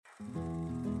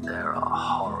there are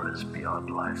horrors beyond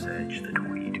life's edge that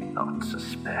we do not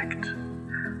suspect.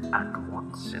 And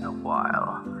once in a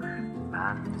while,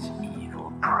 man's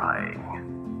evil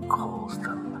prying calls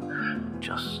them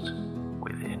just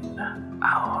within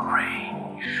our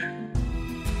range.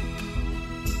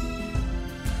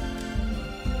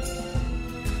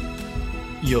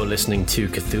 You're listening to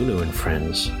Cthulhu and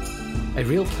Friends, a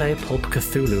real play Pulp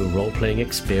Cthulhu role-playing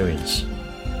experience,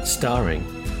 starring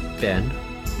Ben.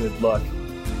 Good luck.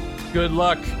 Good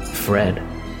luck. Fred.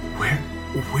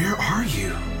 Where are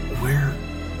you? Where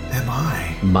am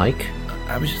I? Mike.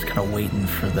 I was just kind of waiting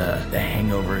for the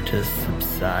hangover to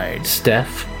subside.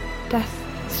 Steph. Death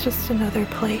is just another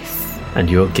place. And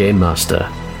your game master,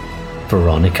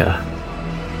 Veronica.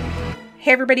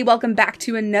 Hey everybody, welcome back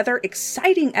to another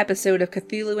exciting episode of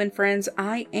Cthulhu and Friends.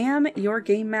 I am your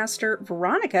game master,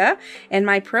 Veronica, and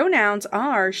my pronouns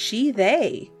are she,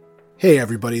 they. Hey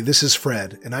everybody, this is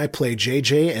Fred, and I play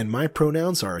JJ, and my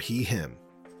pronouns are he, him.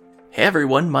 Hey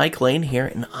everyone, Mike Lane here,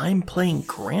 and I'm playing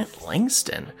Grant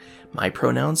Langston. My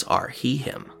pronouns are he,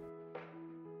 him.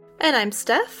 And I'm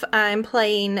Steph. I'm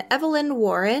playing Evelyn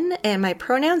Warren, and my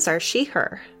pronouns are she,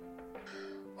 her.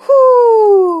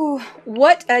 Whew,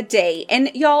 what a day.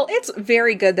 And y'all, it's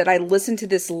very good that I listened to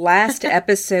this last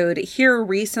episode here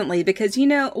recently because, you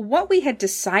know, what we had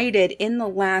decided in the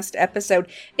last episode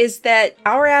is that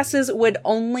our asses would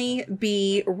only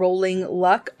be rolling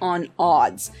luck on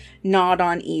odds, not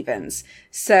on evens.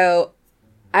 So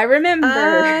I remember.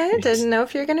 I didn't know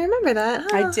if you were going to remember that.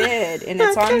 Huh? I did, and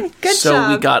it's okay. on. Good so job.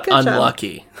 We got Good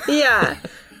unlucky. Job. Yeah.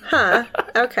 Huh.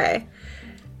 Okay.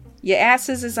 Your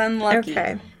asses is unlucky.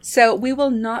 Okay. So we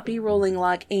will not be rolling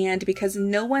luck, and because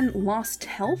no one lost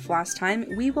health last time,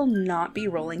 we will not be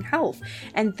rolling health.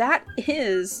 And that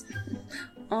is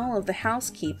all of the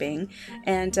housekeeping.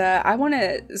 And I want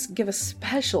to give a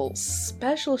special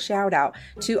shout out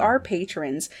to our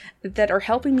patrons that are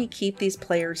helping me keep these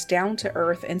players down to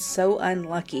earth and so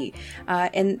unlucky.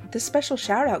 And this special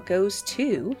shout out goes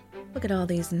to... Look at all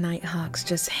these Nighthawks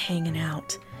just hanging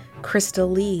out. Crystal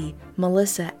Lee,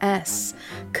 Melissa S.,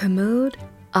 Kamud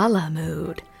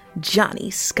Alamud, Johnny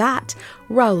Scott,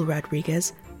 Raul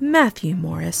Rodriguez, Matthew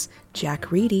Morris, Jack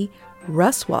Reedy,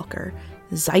 Russ Walker,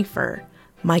 Zypher,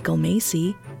 Michael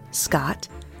Macy, Scott,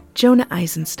 Jonah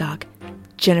Eisenstock,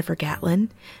 Jennifer Gatlin,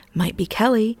 Mike B.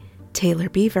 Kelly, Taylor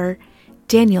Beaver,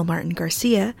 Daniel Martin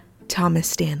Garcia, Thomas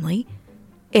Stanley,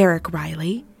 Eric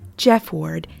Riley, Jeff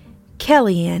Ward,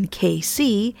 Kellyanne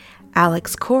KC,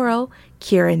 Alex Coral,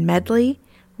 Kieran Medley,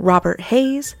 Robert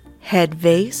Hayes, Head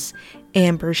Vase,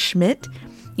 Amber Schmidt.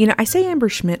 You know, I say Amber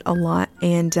Schmidt a lot,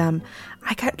 and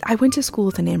I went to school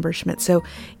with an Amber Schmidt. So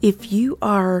if you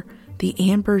are the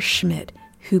Amber Schmidt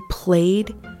who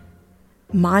played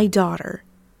my daughter,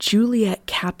 Juliet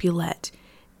Capulet,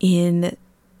 in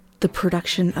the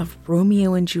production of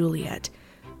Romeo and Juliet,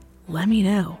 let me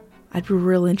know. I'd be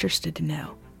real interested to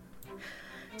know.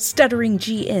 Stuttering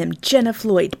GM, Jenna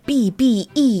Floyd,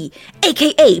 BBE,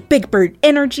 aka Big Bird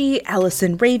Energy,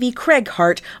 Allison Ravy, Craig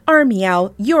Hart,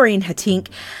 Armeow, Yorien Hatink,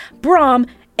 Brom,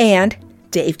 and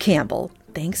Dave Campbell.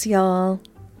 Thanks, y'all.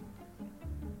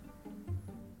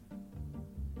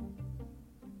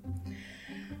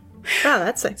 Wow,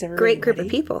 that's a great group of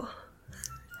people.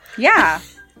 Yeah.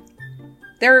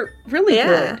 They're really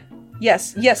good.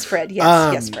 Yes, Fred.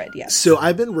 Yes, Fred. Yes. So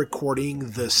I've been recording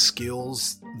the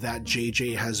skills that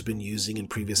JJ has been using in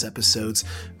previous episodes.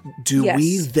 Do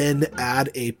we then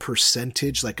add a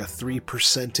percentage, like a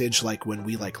 3%, like when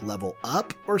we like level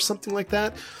up or something like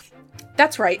that?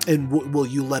 That's right. And will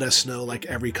you let us know like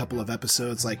every couple of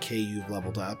episodes, like, hey, you've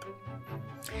leveled up?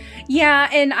 Yeah,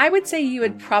 and I would say you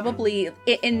would probably,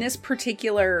 in this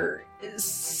particular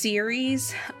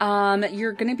series,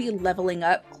 you're going to be leveling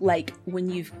up like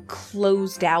when you've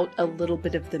closed out a little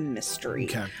bit of the mystery.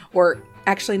 Okay. Or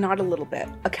actually not a little bit,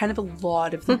 a kind of a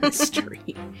lot of the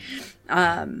mystery.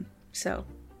 So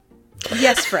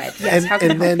yes, Fred. Yes. How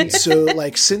can I help you? So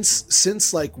like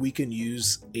since like we can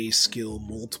use a skill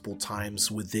multiple times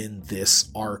within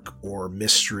this arc or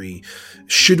mystery,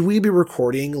 should we be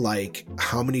recording like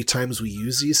how many times we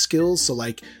use these skills? So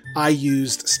like I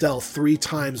used stealth 3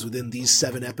 times within these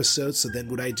 7 episodes, so then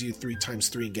would I do 3 times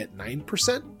 3 and get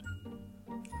 9%?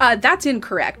 That's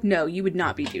incorrect. No, you would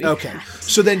not be doing that.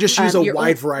 So then just use a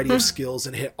wide variety of skills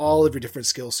and hit all of your different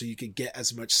skills so you could get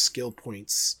as much skill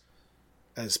points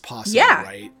as possible,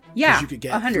 right? Yeah. Because you could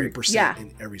get 100 3%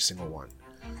 in every single one.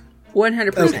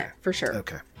 100%, for sure.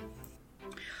 Okay.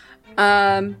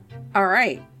 All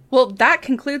right. Well, that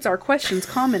concludes our questions,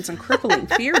 comments, and crippling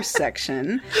fears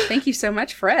section. Thank you so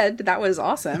much, Fred. That was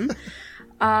awesome.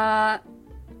 I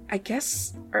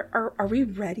guess, are we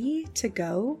ready to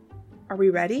go? Are we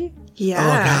ready? Yeah.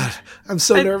 Oh god, I'm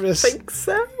so nervous. I think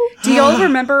so. Do y'all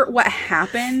remember what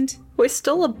happened? We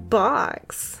stole a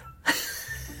box.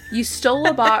 You stole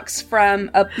a box from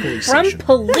station.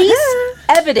 police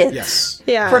evidence. Yes.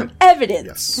 Yeah. From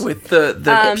evidence. Yes. With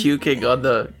the puking on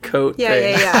the coat Yeah,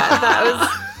 thing. yeah. That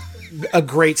was A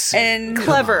great scene. And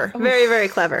clever. Very, very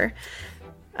clever.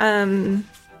 Yeah, and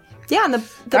the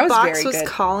That was box very was good.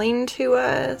 calling to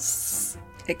us.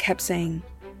 it kept saying,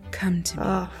 "Come to me."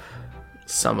 Oh.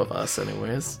 Some of us,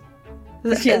 anyways.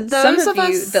 Yeah, some of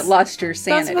you that lost your Those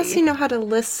sanity. of us who know how to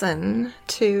listen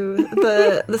to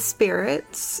the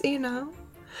spirits, you know.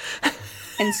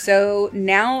 And so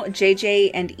now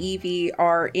JJ and Evie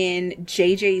are in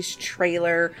JJ's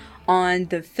trailer on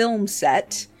the film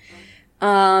set.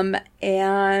 And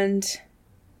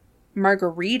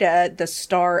Margarita, the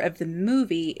star of the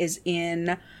movie, is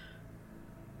in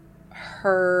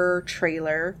her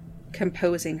trailer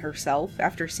composing herself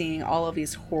after seeing all of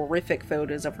these horrific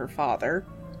photos of her father.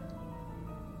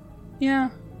 Yeah.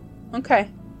 Okay.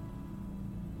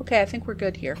 Okay, I think we're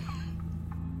good here.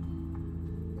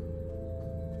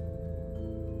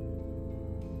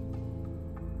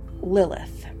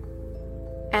 Lilith,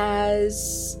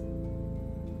 as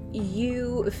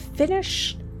you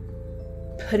finish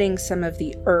putting some of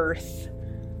the earth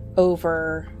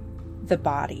over the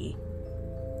body,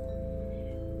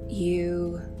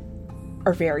 you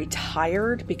are very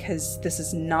tired because this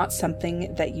is not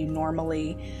something that you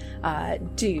normally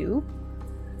do,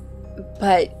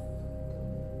 but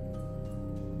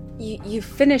you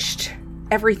finished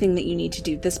everything that you need to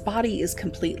do. This body is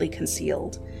completely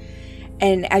concealed.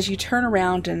 And as you turn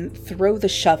around and throw the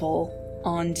shovel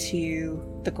onto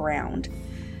the ground,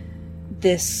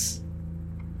 this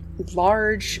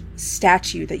large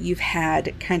statue that you've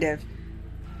had kind of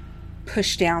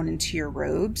pushed down into your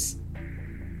robes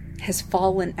has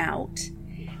fallen out,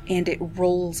 and it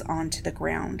rolls onto the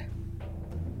ground.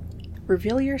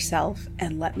 Reveal yourself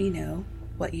and let me know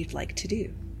what you'd like to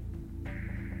do.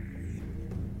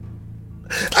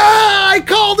 Ah, I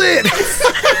called it!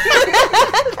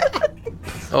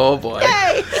 Oh boy.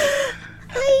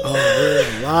 Oh, we're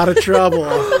in a lot of trouble.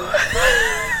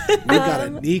 We've got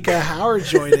Anika Howard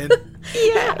joining.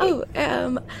 Yeah. Oh,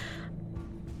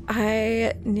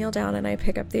 I kneel down and I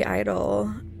pick up the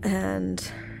idol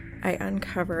and I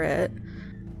uncover it,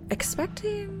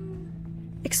 expecting.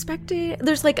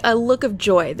 There's like a look of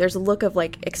joy. There's a look of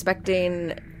like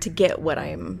expecting to get what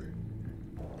I'm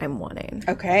wanting.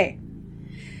 Okay.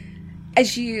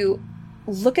 As you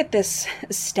look at this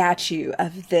statue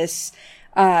of this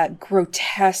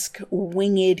grotesque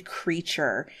winged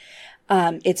creature,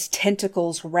 its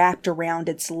tentacles wrapped around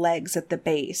its legs at the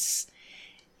base,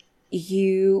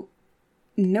 you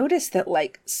notice that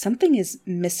like something is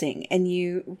missing, and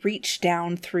you reach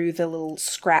down through the little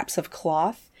scraps of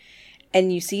cloth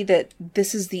and you see that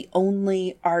this is the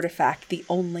only artifact, the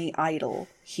only idol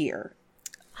here.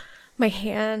 My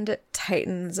hand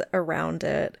tightens around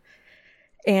it,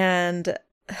 and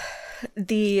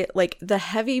the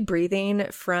heavy breathing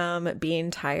from being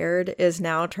tired is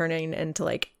now turning into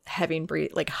like heavy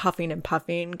like huffing and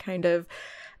puffing kind of.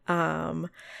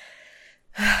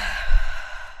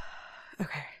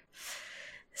 Okay.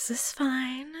 Is this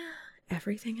fine?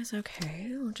 Everything is okay.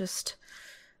 We'll just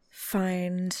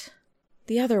find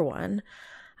the other one.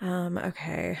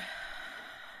 Okay.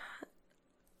 I'm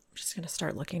just going to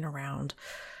start looking around.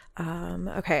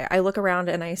 Okay. I look around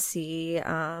and I see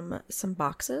some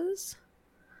boxes.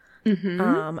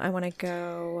 Mm-hmm. I want to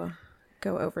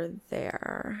go over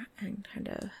there and kind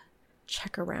of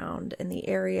check around in the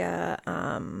area.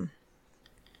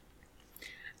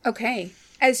 Okay.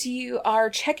 As you are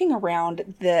checking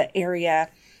around the area,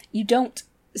 you don't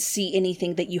see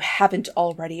anything that you haven't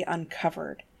already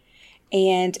uncovered.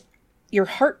 And your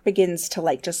heart begins to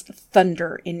like just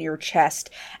thunder in your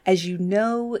chest as you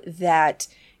know that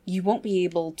you won't be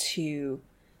able to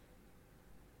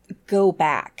go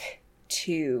back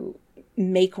to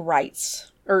make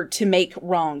rights or to make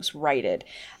wrongs righted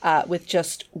with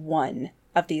just one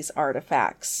of these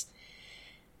artifacts.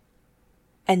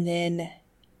 And then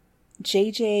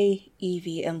JJ,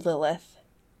 Evie, and Lilith,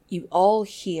 you all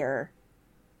hear,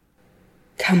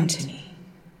 "Come to me."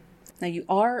 Now you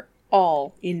are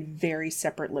all in very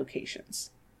separate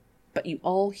locations, but you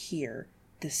all hear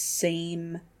the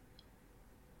same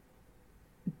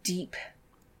deep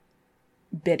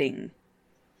bidding.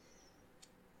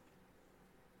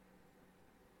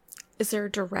 Is there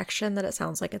a direction that it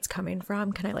sounds like it's coming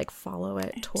from? Can I like follow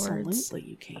it towards?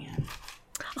 Absolutely, you can.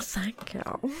 Oh, thank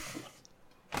you.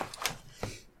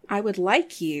 I would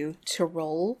like you to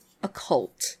roll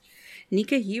occult.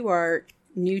 Nika, you are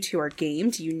new to our game,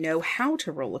 do you know how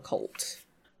to roll occult?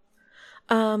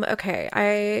 Okay.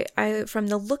 I from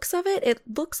the looks of it, it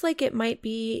looks like it might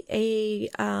be a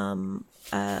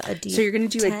D. So you're going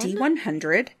to do a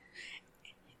D100,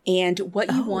 and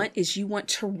what you want is you want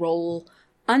to roll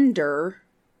under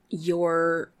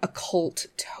your occult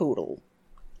total.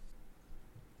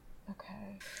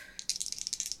 Okay.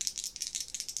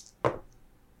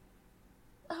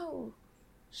 Oh,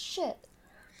 shit.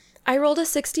 I rolled a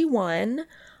 61,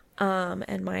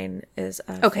 and mine is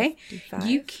a 55.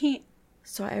 You can't.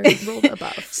 So I rolled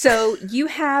above. So you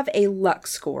have a luck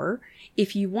score.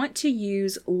 If you want to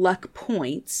use luck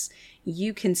points,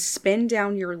 you can spend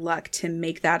down your luck to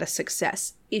make that a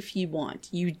success. If you want,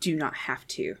 you do not have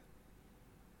to.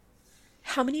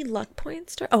 How many luck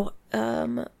points?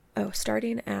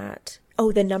 Starting at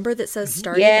the number that says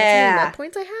starting. Yeah. That's how many luck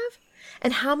points I have.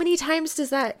 And how many times does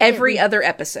that? Every other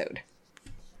episode.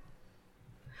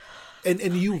 And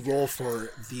you roll for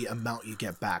the amount you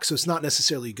get back. So it's not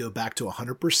necessarily you go back to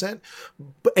 100%,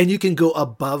 and you can go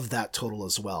above that total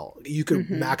as well. You could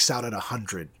max out at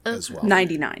 100 as well.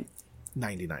 99.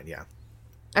 99, yeah.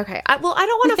 Okay. I don't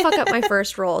want to fuck up my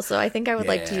first roll, so I think I would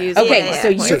like to use. Okay, so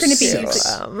points you're going to be to,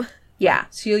 using. Yeah,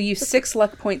 so you'll use 6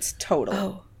 luck points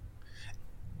total.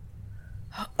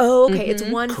 Oh, okay. It's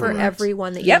one Correct. for every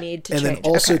one that you need to and change.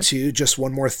 then also okay. too, just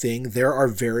one more thing, there are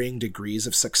varying degrees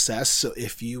of success. So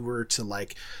if you were to,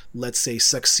 like, let's say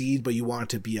succeed, but you want it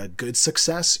to be a good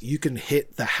success, you can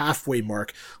hit the halfway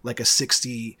mark, like a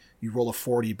 60, you roll a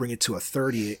 40, bring it to a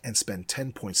 30 and spend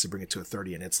 10 points to bring it to a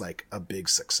 30. And it's like a big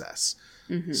success.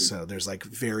 So there's like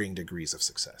varying degrees of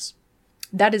success.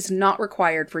 That is not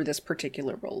required for this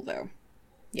particular roll, though.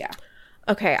 Yeah.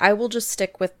 Okay, I will just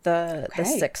stick with the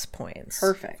 6 points.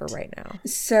 Perfect. For right now.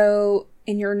 So,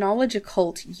 in your knowledge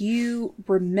occult, you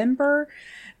remember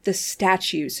the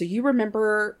statue. So, you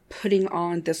remember putting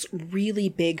on this really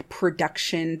big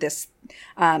production, this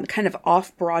kind of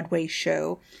off-Broadway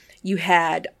show. You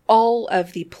had all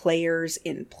of the players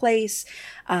in place.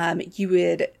 You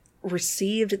had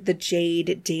received the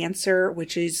Jade Dancer,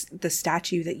 which is the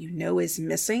statue that you know is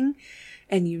missing.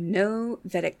 And you know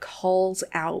that it calls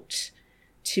out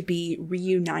to be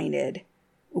reunited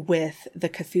with the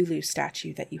Cthulhu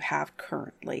statue that you have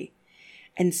currently.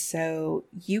 And so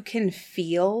you can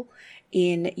feel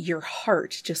in your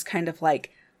heart just kind of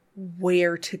like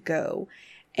where to go.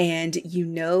 And you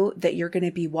know that you're going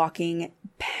to be walking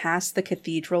past the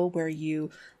cathedral where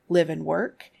you live and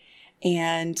work.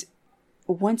 And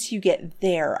once you get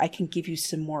there, I can give you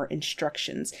some more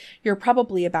instructions. You're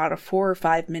probably about a 4 or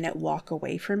 5 minute walk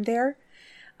away from there.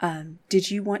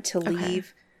 Did you want to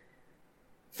leave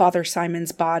Father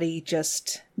Simon's body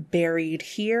just buried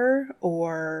here,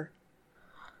 or?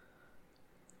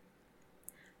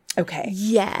 Okay.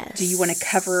 Yes. Do you want to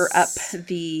cover up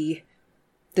the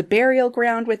burial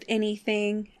ground with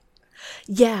anything?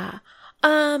 Yeah.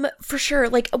 For sure.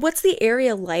 Like, what's the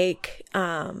area like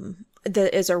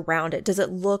that is around it? Does it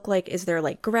look like, is there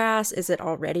like grass? Is it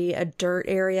already a dirt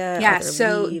area? Yeah,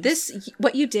 so leaves?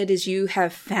 What you did is you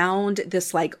have found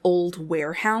this like old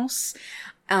warehouse.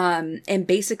 And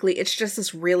basically it's just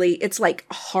this really, it's like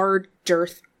hard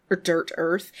dirt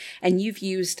earth, and you've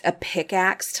used a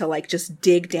pickaxe to like just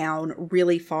dig down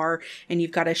really far, and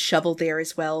you've got a shovel there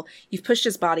as well. You've pushed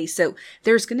his body, so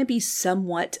there's going to be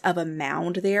somewhat of a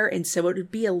mound there, and so it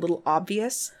would be a little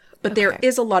obvious, but there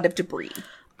is a lot of debris.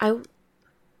 I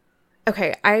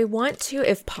want to,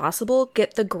 if possible,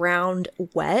 get the ground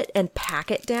wet and pack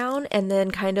it down, and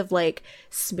then kind of like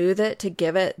smooth it to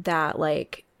give it that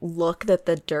like look that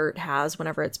the dirt has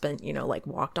whenever it's been, you know, like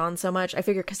walked on so much. I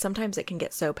figure because sometimes it can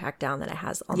get so packed down that it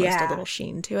has almost a little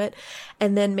sheen to it.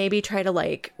 And then maybe try to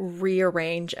like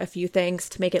rearrange a few things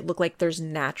to make it look like there's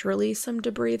naturally some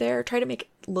debris there. Try to make it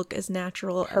look as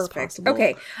natural as possible.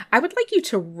 Okay, I would like you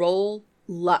to roll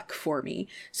luck for me.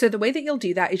 So the way that you'll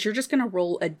do that is you're just going to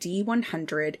roll a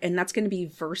D100, and that's going to be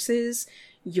versus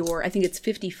your, I think it's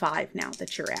 55 now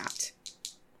that you're at.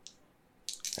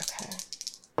 Okay.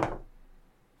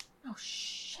 Oh,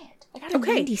 shit. I got a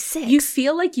 96. You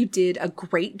feel like you did a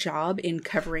great job in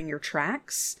covering your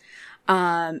tracks.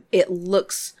 It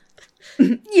looks...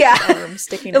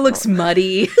 Sticking it looks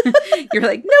muddy. You're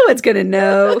like, no one's going to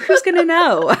know. Who's going to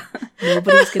know?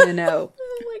 Nobody's going to know.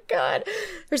 Oh my god.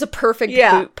 There's a perfect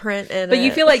boot print in it. But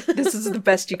you feel like this is the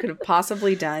best you could have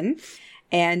possibly done.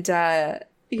 And I'm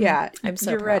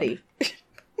so you're proud. ready.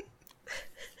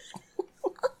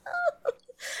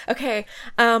 Okay.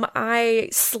 I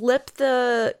slip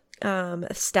the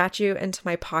a statue into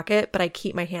my pocket, but I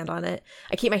keep my hand on it.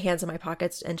 I keep my hands in my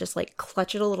pockets and just like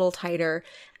clutch it a little tighter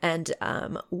and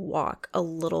walk a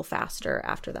little faster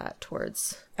after that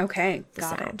towards Okay, the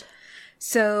got sound. it.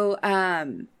 So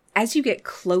as you get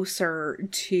closer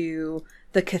to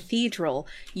the cathedral,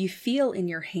 you feel in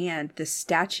your hand this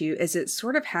statue as it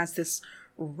sort of has this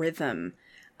rhythm,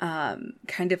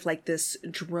 kind of like this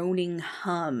droning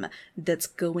hum that's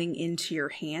going into your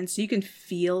hand. So you can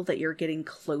feel that you're getting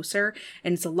closer,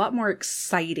 and it's a lot more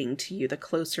exciting to you the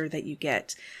closer that you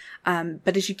get.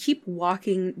 But as you keep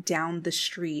walking down the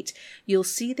street, you'll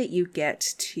see that you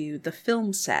get to the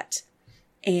film set,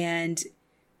 and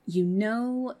you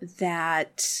know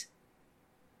that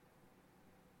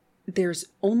there's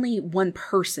only one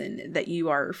person that you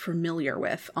are familiar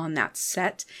with on that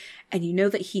set, and you know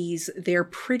that he's there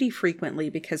pretty frequently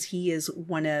because he is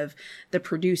one of the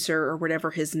producer or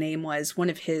whatever his name was, one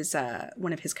of his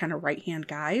kind of right-hand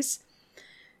guys.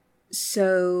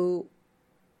 So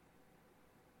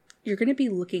you're going to be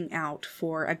looking out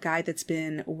for a guy that's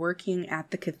been working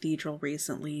at the cathedral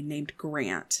recently named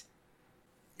Grant.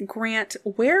 Grant,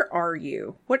 where are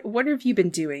you? What have you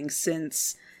been doing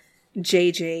since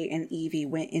JJ and Evie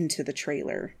went into the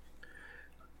trailer?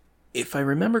 If I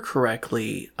remember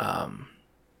correctly, I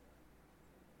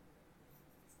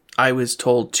was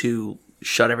told to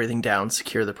shut everything down,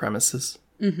 secure the premises.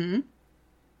 Mm-hmm.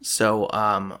 So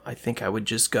I think I would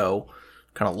just go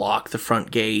kind of lock the front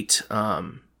gate,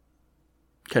 kind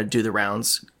of do the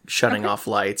rounds, shutting off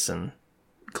lights and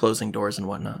closing doors and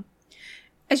whatnot.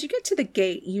 As you get to the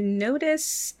gate, you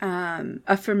notice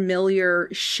a familiar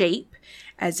shape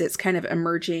as it's kind of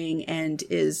emerging and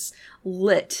is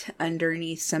lit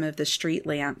underneath some of the street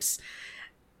lamps.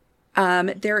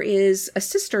 There is a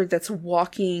sister that's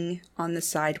walking on the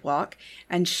sidewalk,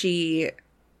 and she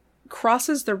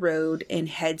crosses the road and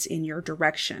heads in your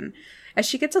direction. As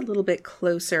she gets a little bit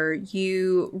closer,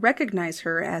 you recognize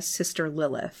her as Sister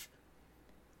Lilith.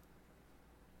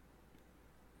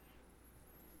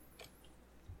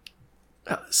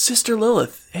 Sister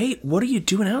Lilith, hey, what are you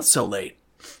doing out so late?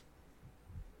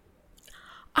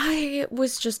 I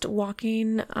was just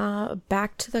walking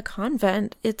back to the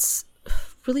convent. It's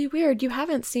really weird. You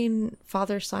haven't seen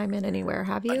Father Simon anywhere,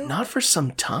 have you? Not for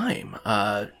some time.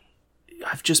 I've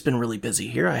just been really busy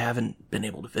here. I haven't been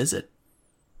able to visit.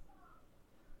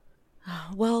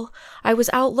 Well, I was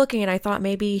out looking and I thought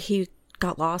maybe he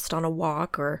got lost on a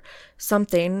walk or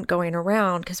something going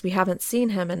around because we haven't seen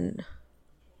him and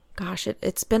gosh,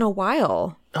 it's been a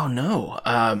while. Oh no.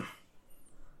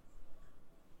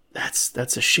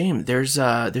 That's a shame. There's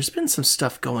been some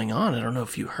stuff going on. I don't know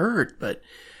if you heard, but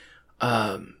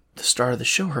the star of the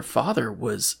show, her father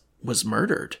was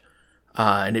murdered.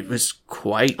 And it was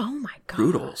quite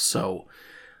brutal. So,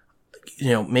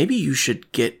 maybe you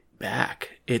should get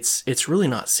back. It's really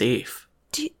not safe.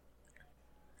 Do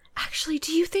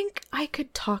you think I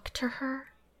could talk to her?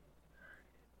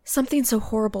 Something so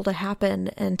horrible to happen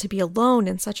and to be alone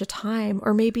in such a time,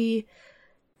 or maybe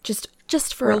just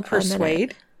for Roll a persuade.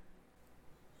 minute.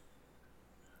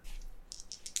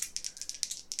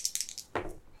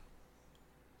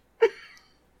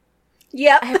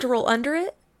 Yep. I have to roll under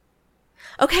it?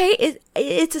 Okay,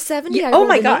 it's a 70. Yeah, I oh rolled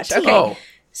my a gosh, 19. okay. Oh.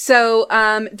 So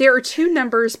there are two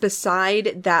numbers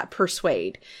beside that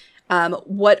persuade.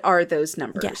 What are those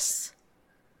numbers? Yes.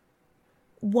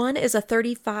 One is a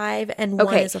 35 and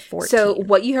one is a 14. So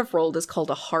what you have rolled is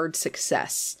called a hard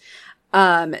success.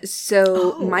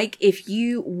 Mike, if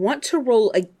you want to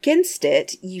roll against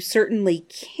it, you certainly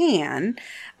can.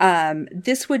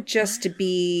 This would just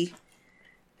be,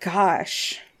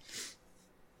 gosh.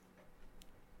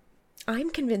 I'm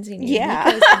convincing you. Yeah.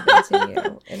 Nico's convincing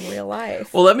you in real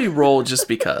life. Well, let me roll just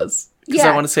because. Because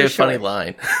I want to say a funny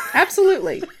line.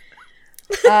 Absolutely.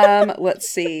 Let's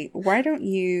see. Why don't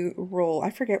you roll? I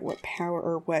forget what power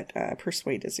or what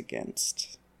persuade is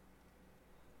against.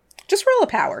 Just roll a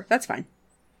power. That's fine.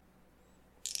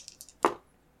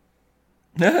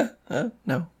 No.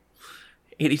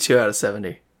 82 out of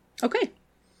 70. Okay.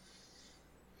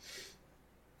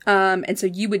 And so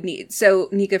you would need, so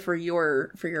Nika, for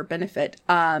your benefit,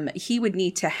 he would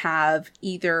need to have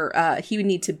either, he would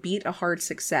need to beat a hard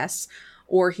success,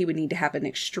 or he would need to have an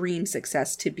extreme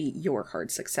success to beat your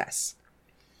hard success.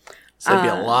 So it'd be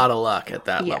a lot of luck at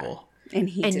that level. And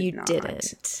he and did you not.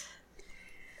 didn't.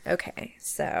 Okay,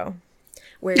 so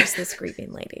where's this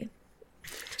grieving lady?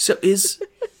 So is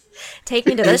Take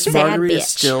me to this sad Margarita bitch.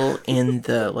 still in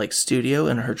the studio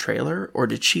in her trailer, or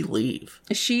did she leave?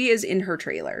 She is in her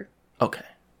trailer. Okay.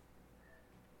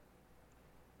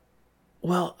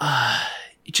 Well,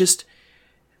 just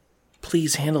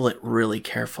please handle it really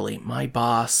carefully. My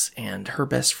boss and her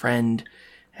best friend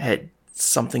had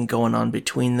something going on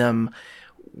between them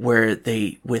where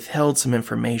they withheld some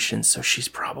information, so she's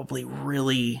probably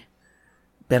really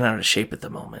been out of shape at the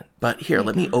moment. But here,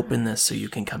 let me open this so you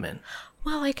can come in.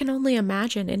 Well, I can only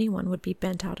imagine anyone would be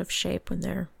bent out of shape when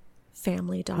their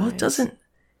family dies. Well, it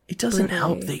doesn't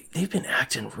help. They've been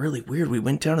acting really weird. We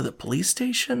went down to the police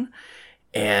station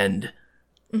and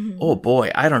oh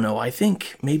boy, I don't know. I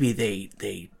think maybe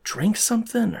they drank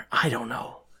something, or I don't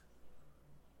know.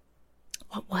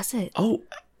 What was it? Oh,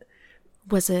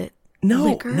 was it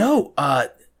liquor? No.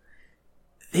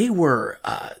 They were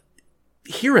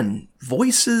hearing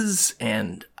voices,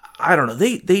 and I don't know.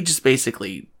 They just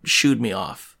basically shooed me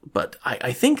off. But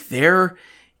I think they're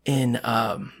in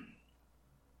one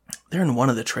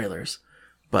of the trailers.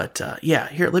 But yeah,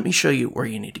 here, let me show you where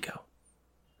you need to go.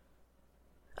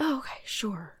 Oh, okay,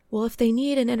 sure. Well, if they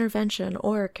need an intervention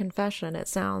or a confession, it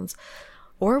sounds,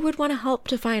 or would want to help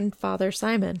to find Father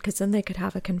Simon, because then they could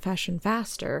have a confession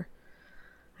faster.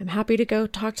 I'm happy to go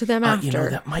talk to them after.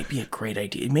 That might be a great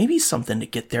idea. Maybe something to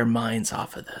get their minds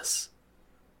off of this.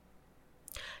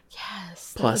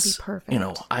 Yes, that Plus, would be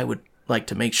perfect. I would like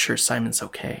to make sure Simon's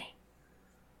okay.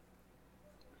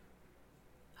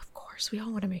 Of course, we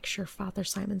all want to make sure Father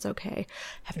Simon's okay.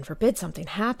 Heaven forbid something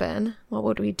happen. What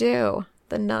would we do?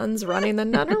 The nuns running the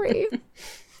nunnery.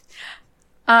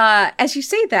 As you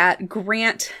say that,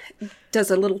 Grant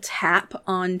does a little tap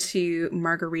onto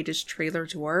Margarita's trailer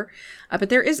door, but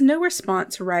there is no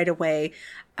response right away.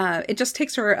 It just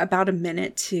takes her about a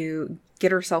minute to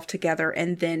get herself together,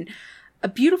 and then a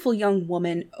beautiful young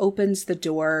woman opens the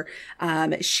door.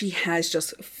 She has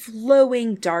just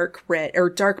flowing dark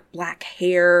black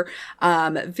hair,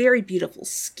 very beautiful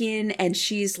skin, and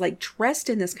she's like dressed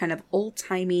in this kind of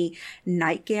old-timey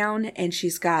nightgown, and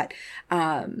she's got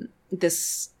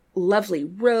this lovely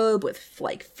robe with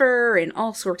like fur and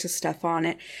all sorts of stuff on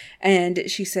it. And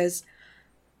she says,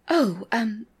 "Oh,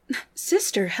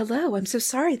 sister, hello. I'm so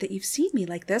sorry that you've seen me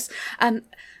like this.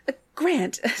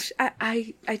 Grant,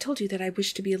 I told you that I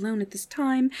wish to be alone at this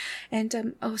time.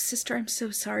 And, oh, sister, I'm so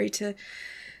sorry to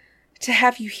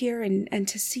have you here and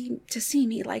to see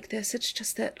me like this. It's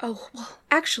just that, oh, well,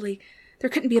 actually, there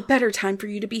couldn't be a better time for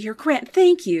you to be here. Grant,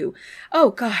 thank you. Oh,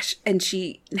 gosh." And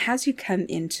she has you come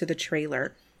into the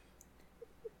trailer.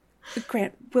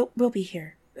 "Grant, we'll be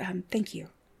here. Thank you."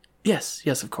 Yes,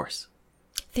 of course.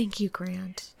 Thank you,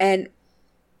 Grant.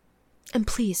 And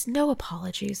please, no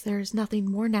apologies. There is nothing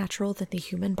more natural than the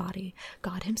human body.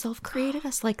 God himself created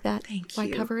us like that. Thank Why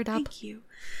you. cover it up? Thank you.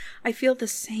 I feel the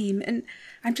same, and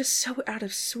I'm just so out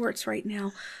of sorts right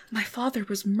now. My father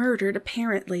was murdered,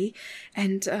 apparently,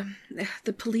 and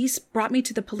the police brought me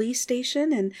to the police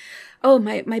station, and oh,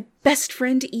 my best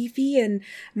friend Evie and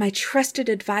my trusted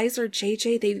advisor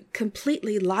JJ, they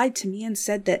completely lied to me and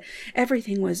said that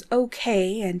everything was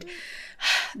okay, and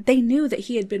they knew that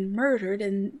he had been murdered,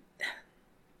 and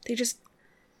they just...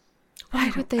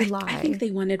 Why would they lie? I think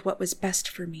they wanted what was best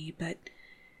for me, but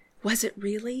was it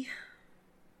really?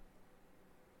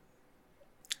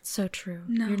 So true.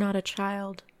 No. You're not a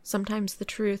child. Sometimes the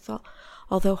truth,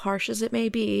 although harsh as it may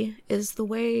be, is the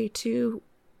way to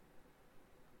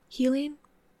healing,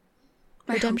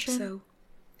 redemption. I hope so.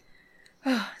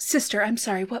 Oh, sister, I'm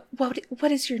sorry.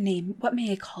 What is your name? What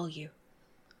may I call you?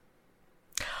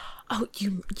 Oh,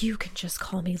 you can just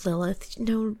call me Lilith.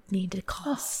 No need to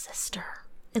call sister.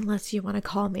 Unless you want to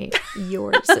call me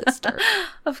your sister.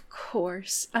 Of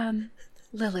course.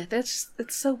 Lilith, it's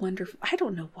so wonderful. I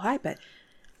don't know why, but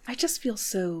I just feel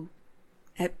so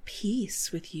at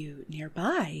peace with you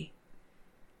nearby.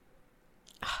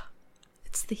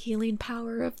 It's the healing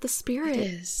power of the spirit.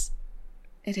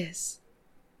 It is.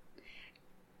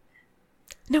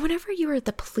 Now, whenever you were at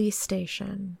the police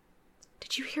station,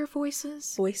 did you hear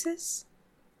voices? Voices?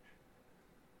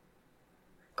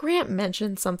 Grant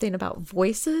mentioned something about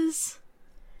voices.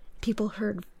 People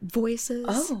heard voices.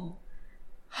 Oh.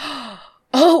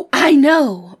 Oh, I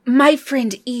know! My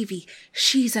friend Evie,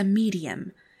 she's a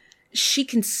medium. She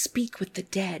can speak with the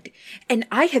dead. And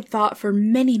I had thought for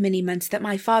many, many months that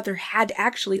my father had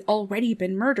actually already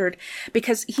been murdered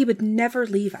because he would never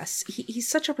leave us. He's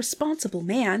such a responsible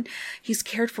man. He's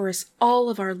cared for us all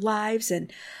of our lives,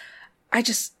 and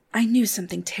I knew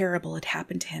something terrible had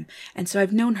happened to him. And so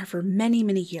I've known her for many,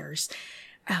 many years.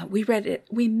 We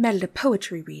met at a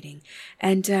poetry reading.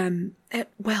 And,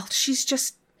 well, she's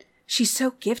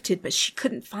so gifted, but she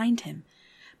couldn't find him.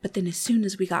 But then as soon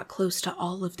as we got close to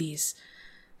all of these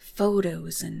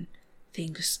photos and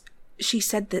things, she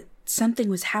said that something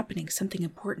was happening, something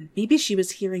important. Maybe she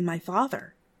was hearing my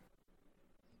father.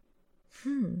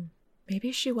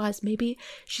 Maybe she was. Maybe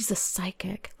she's a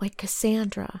psychic, like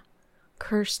Cassandra,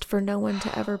 cursed for no one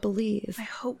to ever believe. I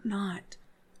hope not.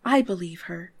 I believe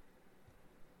her.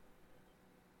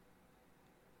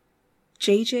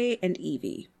 JJ and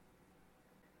Evie.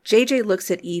 JJ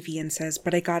looks at Evie and says,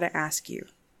 but I gotta ask you,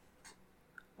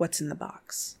 what's in the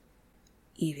box?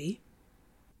 Evie?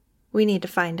 We need to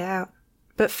find out.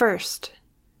 But first,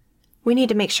 we need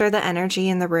to make sure the energy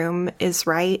in the room is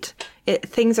right.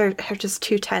 Things are just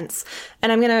too tense.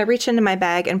 And I'm going to reach into my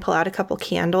bag and pull out a couple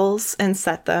candles and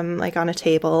set them like on a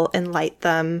table and light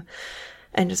them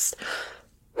and just...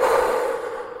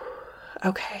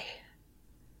 Okay.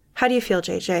 How do you feel,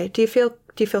 JJ? Do you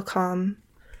feel calm?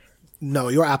 No,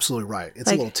 you're absolutely right.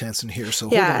 It's a little tense in here, so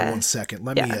hold on 1 second.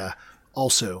 Let me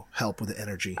also help with the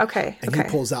energy. Okay. And he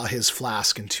pulls out his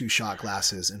flask and 2 shot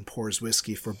glasses and pours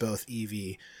whiskey for both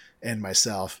Evie and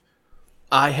myself.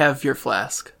 I have your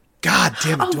flask. God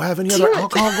damn it. Do I have any other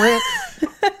alcohol, Grant?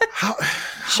 How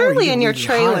Surely in your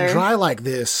trailer. High and dry like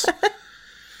this.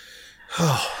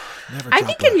 Oh, never. I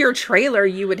think in your trailer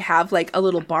you would have like a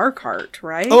little bar cart,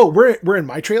 right? Oh, we're in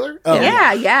my trailer? Oh,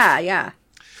 yeah.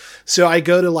 So I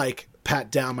go to like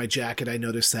pat down my jacket. I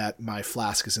notice that my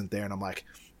flask isn't there, and I'm like,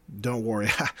 don't worry.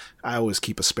 I always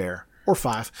keep a spare. Or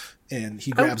 5. And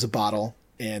he grabs a bottle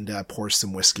and pours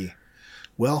some whiskey.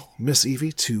 Well, Miss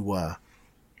Evie, to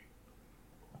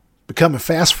becoming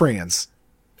fast friends.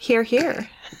 Hear, hear.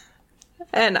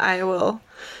 And I will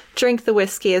drink the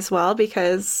whiskey as well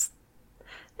because,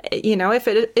 you know, if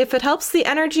it helps the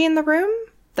energy in the room,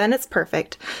 then it's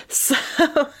perfect. So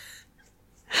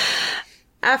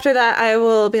after that, I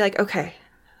will be like, okay,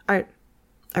 are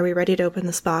we ready to open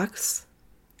this box?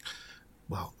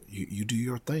 Well, you do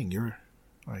your thing.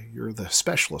 You're the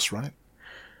specialist, right?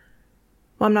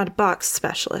 Well, I'm not a box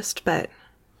specialist, but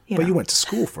you know. You went to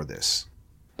school for this.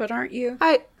 But aren't you?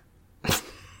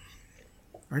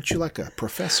 Aren't you like a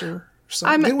professor or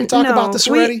something? Didn't we talk about this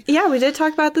already? We did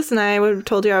talk about this, and I would have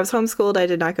told you I was homeschooled. I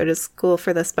did not go to school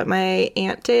for this, but my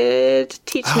aunt did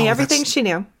teach me everything she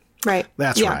knew. Right.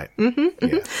 That's right.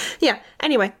 Yeah.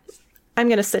 Anyway, I'm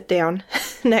going to sit down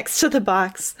next to the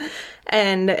box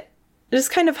and just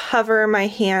kind of hover my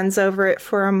hands over it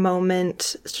for a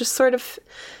moment, just sort of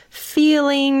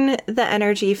feeling the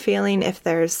energy, feeling if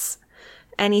there's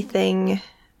anything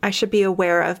I should be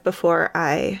aware of before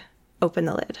I open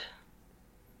the lid.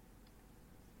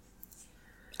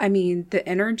 I mean, the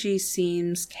energy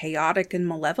seems chaotic and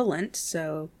malevolent,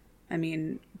 so, I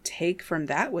mean, take from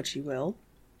that what you will.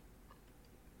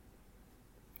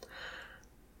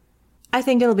 I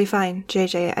think it'll be fine,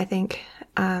 JJ.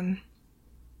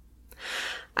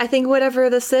 I think whatever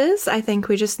this is, I think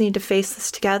we just need to face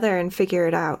this together and figure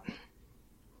it out.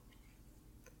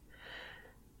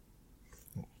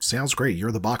 Sounds great.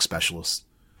 You're the box specialist.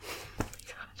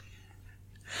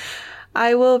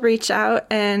 I will reach out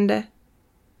and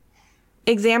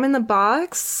examine the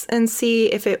box and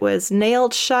see if it was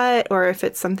nailed shut or if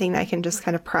it's something I can just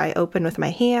kind of pry open with my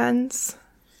hands.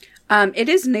 It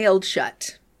is nailed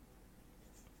shut.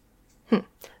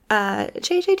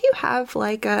 JJ, do you have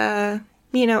like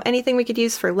anything we could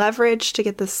use for leverage to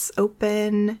get this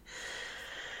open?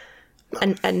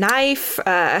 A knife,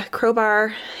 crowbar,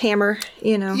 hammer,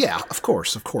 Yeah, of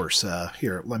course.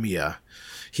 Here, let me,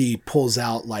 he pulls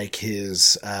out like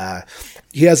his,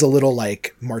 he has a little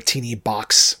like martini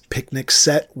box picnic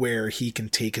set where he can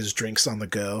take his drinks on the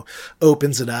go,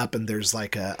 opens it up, and there's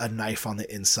like a knife on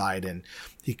the inside, and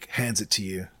he hands it to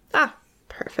you. Ah,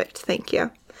 perfect. Thank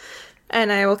you.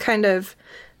 And I will kind of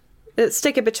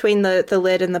stick it between the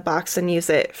lid and the box and use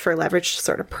it for leverage to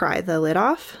sort of pry the lid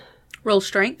off. Roll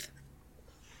strength.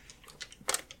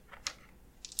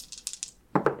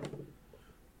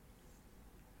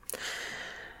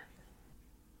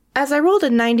 As I rolled a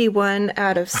 91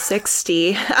 out of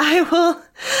 60,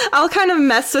 I'll kind of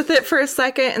mess with it for a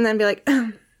second and then be like,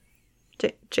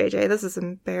 JJ, this is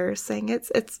embarrassing.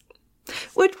 It's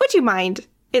would you mind?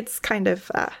 It's kind of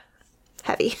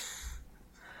heavy.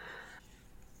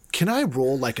 Can I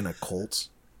roll like an occult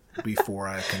before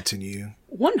I continue?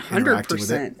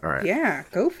 100%. All right. Yeah,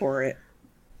 go for it.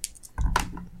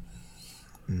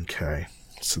 Okay.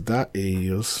 So that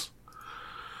is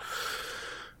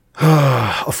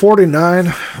a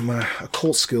 49. My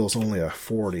occult skill is only a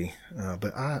 40,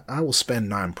 but I will spend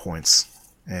 9 points,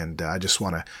 and I just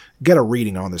want to get a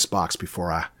reading on this box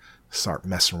before I start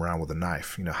messing around with a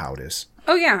knife. You know how it is.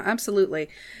 Oh, yeah, absolutely.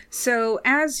 So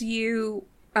as you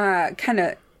kind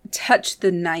of touch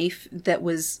the knife that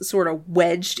was sort of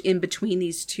wedged in between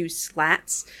these two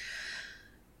slats,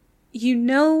 you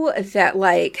know that,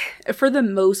 like, for the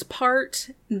most part,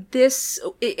 this,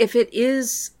 if it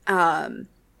is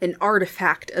an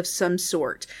artifact of some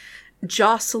sort.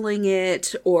 Jostling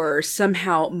it or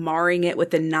somehow marring it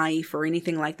with a knife or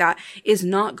anything like that is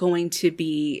not going to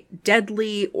be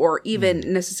deadly or even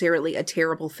necessarily a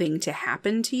terrible thing to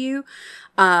happen to you.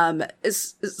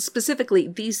 Specifically,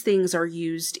 these things are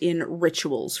used in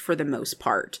rituals for the most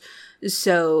part.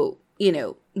 So, you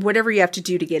know, whatever you have to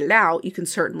do to get it out, you can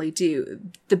certainly do.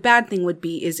 The bad thing would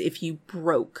be is if you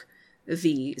broke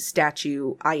the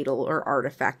statue, idol, or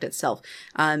artifact itself,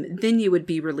 then you would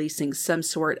be releasing some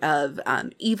sort of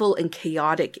evil and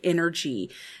chaotic energy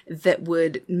that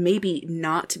would maybe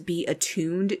not be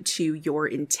attuned to your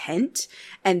intent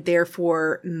and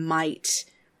therefore might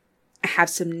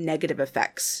have some negative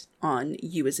effects on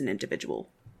you as an individual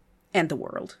and the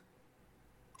world.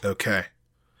 Okay.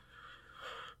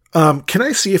 Can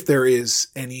I see if there is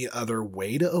any other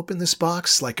way to open this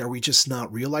box? Like, are we just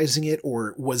not realizing it,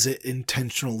 or was it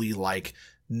intentionally, like,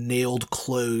 nailed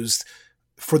closed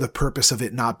for the purpose of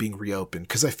it not being reopened?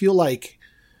 Because I feel like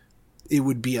it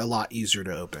would be a lot easier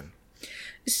to open.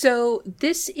 So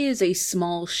this is a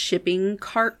small shipping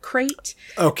cart crate.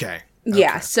 Okay.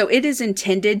 Yeah, so it is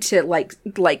intended to,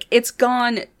 like it's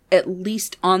gone at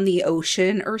least on the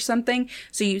ocean or something.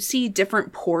 So you see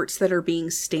different ports that are being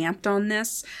stamped on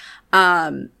this.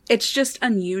 It's just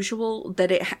unusual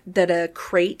that that a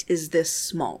crate is this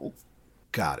small.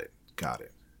 Got it.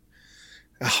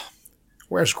 Oh,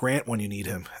 where's Grant when you need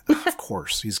him? Of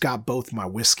course, he's got both my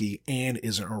whiskey and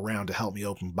isn't around to help me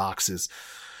open boxes.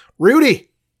 Rudy!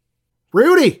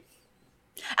 Hey,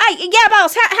 yeah,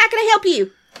 boss, how can I help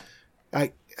you?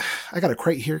 I got a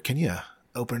crate here. Can you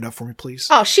open it up for me, please?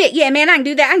 Oh, shit. Yeah, man, I can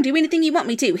do that. I can do anything you want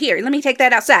me to. Here, let me take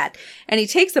that outside. And he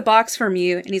takes the box from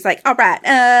you, and he's like, all right.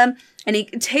 And he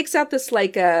takes out this,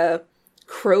 like,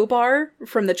 crowbar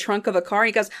from the trunk of a car.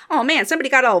 He goes, oh, man, somebody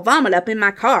got all vomit up in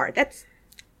my car. That's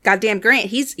goddamn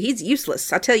Grant. He's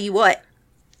useless. I'll tell you what.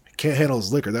 Can't handle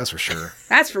his liquor, that's for sure.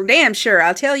 That's for damn sure.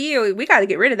 I'll tell you, we got to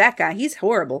get rid of that guy. He's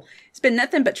horrible. It's been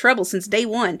nothing but trouble since day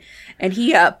one. And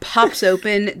he pops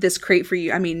open this crate for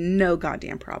you. I mean, no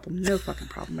goddamn problem. No fucking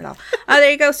problem at all. Oh, there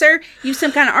you go, sir. You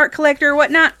some kind of art collector or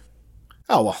whatnot?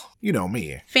 Oh, well, you know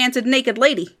me. Fancied naked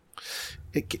lady.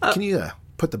 Hey, can you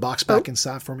put the box back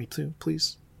inside for me, too,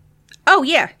 please? Oh,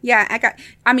 yeah. Yeah,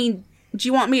 do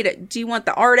you want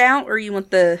the art out, or you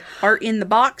want the art in the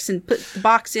box and put the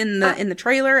box in the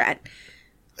trailer?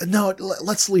 No,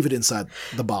 let's leave it inside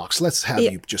the box. Let's have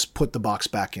you just put the box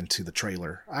back into the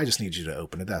trailer. I just need you to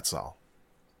open it, that's all.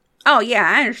 Oh, yeah,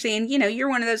 I understand. You know, you're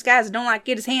one of those guys that don't like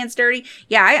to get his hands dirty.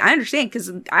 Yeah, I understand, because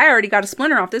I already got a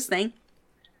splinter off this thing.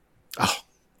 Oh,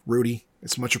 Rudy,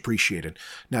 it's much appreciated.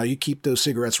 Now, you keep those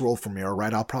cigarettes rolled for me, all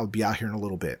right? I'll probably be out here in a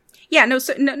little bit. Yeah,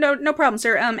 no problem,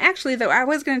 sir. Actually, though, I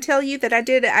was going to tell you that I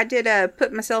did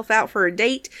put myself out for a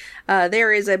date.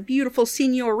 There is a beautiful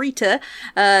señorita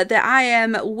that I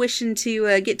am wishing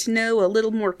to get to know a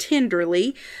little more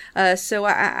tenderly. So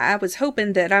I was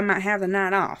hoping that I might have the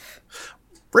night off.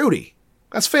 Rudy,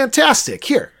 that's fantastic.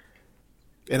 Here.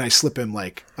 And I slip him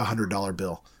like $100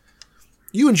 bill.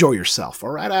 You enjoy yourself,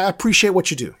 all right? I appreciate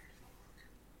what you do.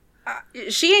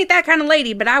 She ain't that kind of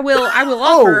lady, but I will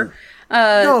offer.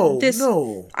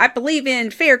 No. I believe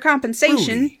in fair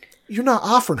compensation. Rudy, you're not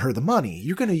offering her the money.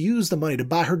 You're going to use the money to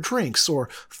buy her drinks or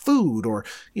food or,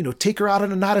 take her out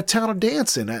on a night of town of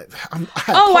dancing. I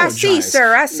I see,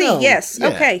 sir. I see. No, yes. Yeah.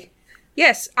 Okay.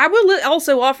 Yes. I will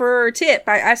also offer her a tip,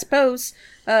 I suppose.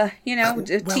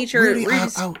 Teach her. Really,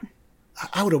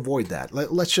 I would avoid that.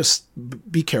 Let's just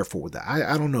be careful with that.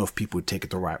 I don't know if people would take it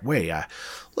the right way.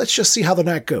 Let's just see how the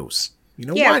night goes.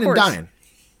 Wine and dine.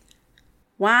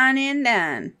 Wine and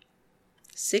dine.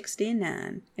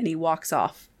 69. And he walks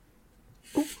off.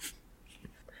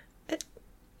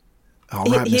 All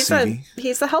right, Miss Evie.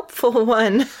 He's a helpful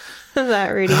one, that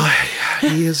Rudy.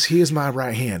 He is my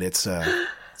right hand. It's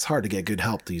hard to get good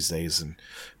help these days. And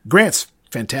Grant's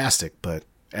fantastic, but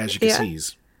as you can see,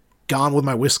 he's gone with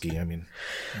my whiskey. I mean,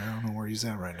 I don't know where he's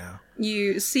at right now.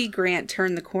 You see Grant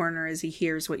turn the corner as he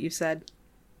hears what you said.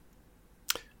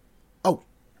 Oh,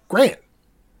 Grant.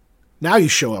 Now you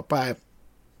show up. I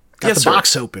got the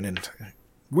box open, and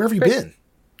where have you been?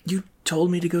 You told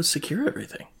me to go secure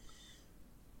everything.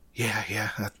 Yeah,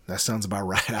 that sounds about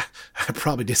right. I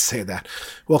probably did say that.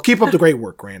 Well, keep up the great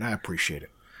work, Grant. I appreciate it.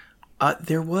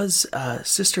 There was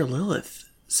Sister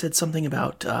Lilith said something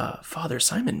about Father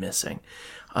Simon missing.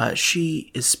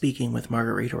 She is speaking with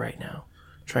Margarita right now,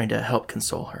 trying to help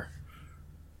console her.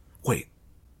 Wait,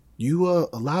 you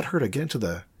allowed her to get into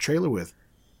the trailer with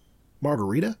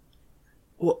Margarita?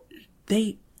 Well,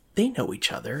 they know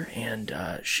each other,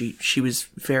 and she was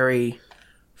very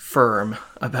firm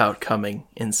about coming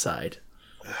inside.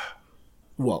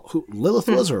 Well, who Lilith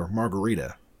was or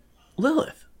Margarita?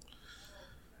 Lilith.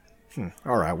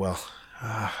 All right, well,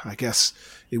 I guess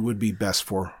it would be best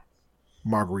for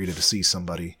Margarita to see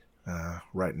somebody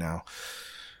right now.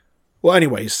 Well,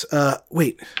 anyways,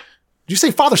 wait. Did you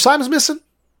say Father Simon's missing?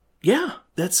 Yeah,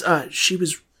 that's, she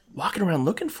was walking around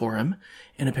looking for him,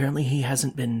 and apparently he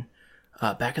hasn't been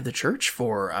back at the church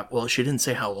for, well, she didn't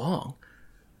say how long.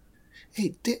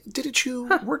 Hey, didn't you,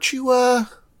 weren't you,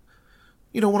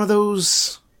 one of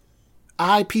those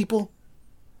eye people?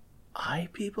 Eye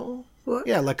people? What?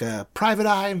 Yeah, like a private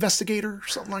eye investigator or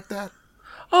something like that.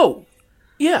 Oh,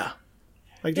 yeah.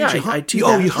 Like, Yeah, did you I hunt? do You that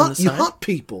on the you side. hunt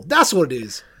people. That's what it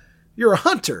is. You're a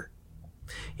hunter.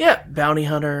 Yeah, bounty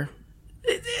hunter.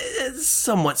 It's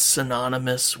somewhat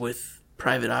synonymous with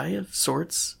private eye of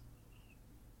sorts.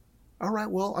 All right,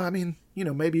 well, I mean,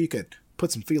 maybe you could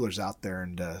put some feelers out there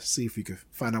and see if you could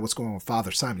find out what's going on with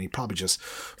Father Simon. He probably just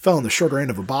fell on the shorter end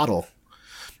of a bottle.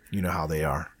 You know how they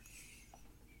are.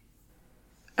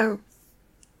 Oh.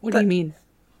 What do you mean?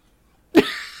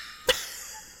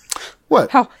 What?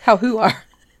 How who are?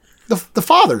 The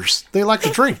fathers. They like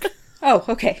to drink. Oh,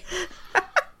 okay.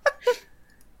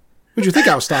 Who'd you think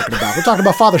I was talking about? We're talking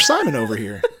about Father Simon over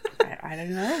here. I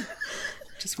don't know.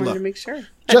 Just wanted to make sure.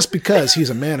 Just because he's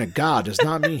a man of God does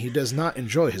not mean he does not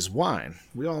enjoy his wine.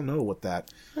 We all know what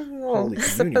that Holy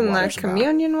Sipping Communion that water's about.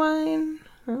 communion wine.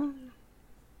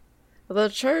 The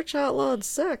church outlawed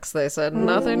sex. They said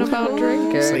nothing about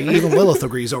drinking. See, even Lilith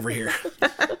agrees over here.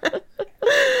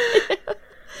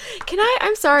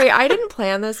 I'm sorry, I didn't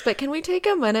plan this, but can we take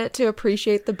a minute to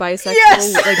appreciate the bisexual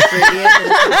gradient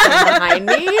that's behind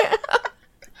me?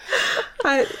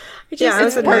 I Just-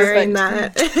 was it's admiring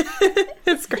perfect. that.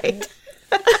 It's great.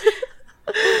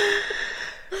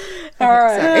 All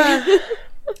right.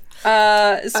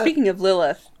 Speaking of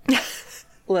Lilith,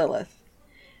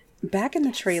 back in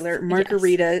the trailer,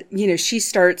 Margarita, she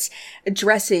starts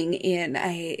dressing in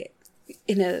a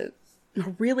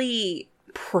really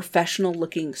professional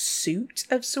looking suit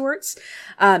of sorts.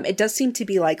 It does seem to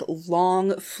be like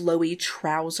long, flowy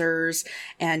trousers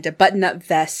and a button-up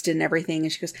vest and everything.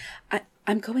 And she goes,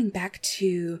 I'm going back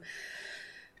to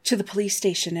the police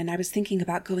station, and I was thinking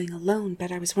about going alone,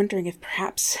 but I was wondering if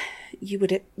perhaps you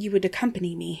would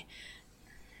accompany me.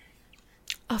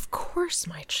 Of course,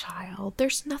 my child.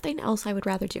 There's nothing else I would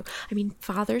rather do. I mean,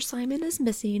 Father Simon is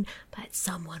missing, but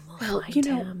someone will find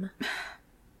him.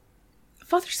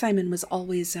 Father Simon was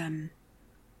always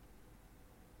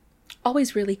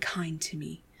really kind to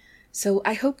me. So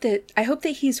I hope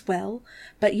that he's well,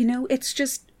 but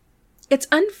it's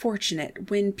unfortunate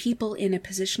when people in a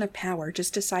position of power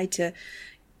just decide to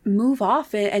move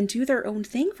off and do their own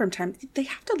thing from time. They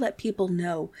have to let people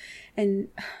know, and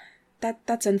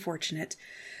that's unfortunate.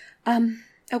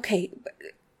 Okay.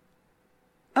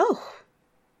 Oh,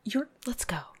 Let's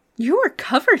go. you're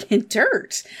covered in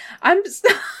dirt. I'm so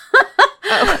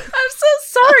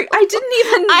sorry. I didn't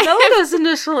even notice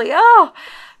initially. Oh,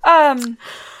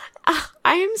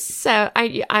 I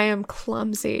am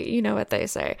clumsy. You know what they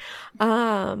say.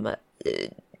 I'm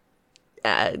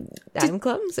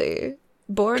clumsy.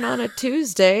 Born on a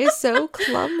Tuesday, so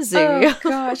clumsy. oh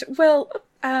gosh. Well,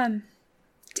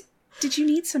 did you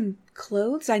need some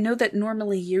clothes? I know that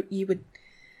normally you would,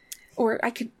 or I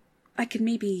could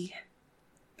maybe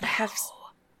have.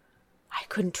 I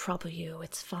couldn't trouble you.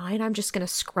 It's fine. I'm just gonna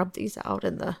scrub these out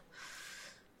in the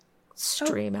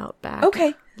stream out back.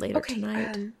 Okay. Later Okay.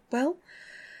 tonight. Well,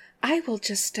 I will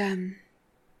just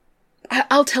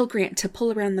I'll tell Grant to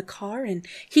pull around the car and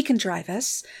he can drive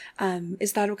us.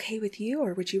 Is that okay with you,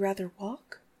 or would you rather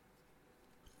walk?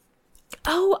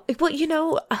 Oh,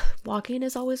 well, walking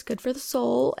is always good for the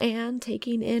soul, and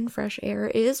taking in fresh air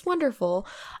is wonderful.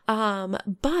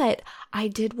 But I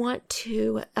did want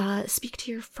to speak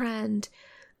to your friend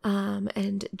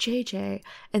and JJ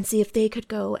and see if they could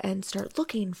go and start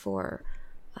looking for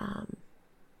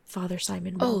Father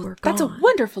Simon while we're gone. That's a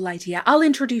wonderful idea. I'll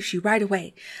introduce you right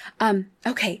away.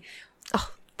 Okay.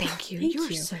 Oh, thank you. Thank You're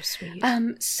you. so sweet.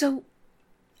 So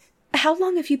how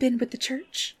long have you been with the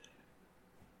church?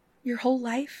 Your whole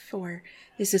life, or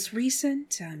is this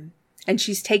recent? And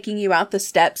she's taking you out the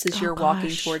steps as you're walking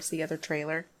gosh. towards the other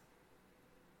trailer.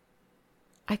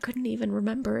 I couldn't even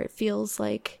remember. It feels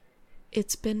like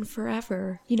it's been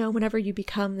forever. Whenever you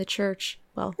become the church,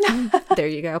 well, there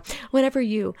you go. Whenever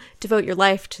you devote your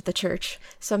life to the church,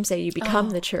 some say you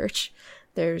become the church.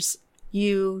 There's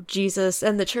you, Jesus,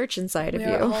 and the church inside of you.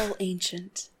 We're all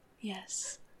ancient.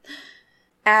 Yes.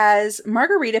 As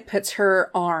Margarita puts her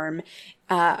arm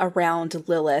around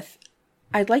Lilith,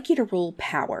 I'd like you to roll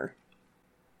power.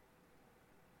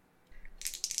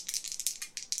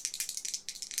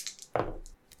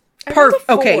 Perfect.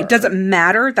 Okay, doesn't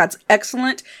matter. That's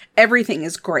excellent. Everything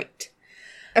is great.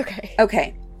 Okay.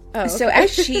 Okay. Oh, So okay.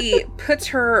 as she puts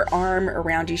her arm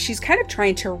around you, she's kind of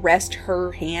trying to rest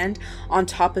her hand on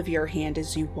top of your hand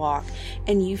as you walk,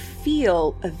 and you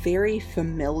feel a very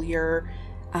familiar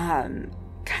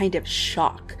kind of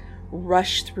shock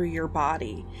rush through your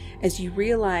body as you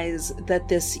realize that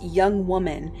this young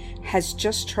woman has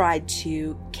just tried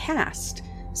to cast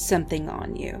something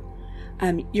on you.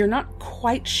 You're not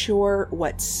quite sure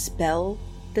what spell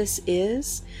this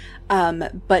is,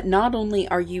 but not only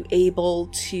are you able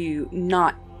to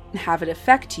not have it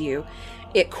affect you,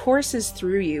 it courses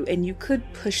through you, and you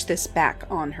could push this back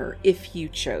on her if you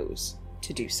chose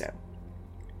to do so.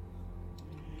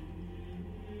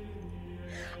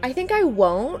 I think I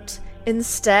won't.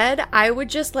 Instead, I would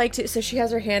just like to, so she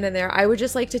has her hand in there, I would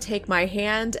just like to take my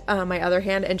hand, my other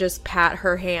hand, and just pat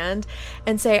her hand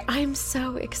and say, I'm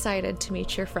so excited to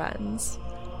meet your friends.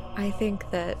 I think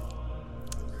that,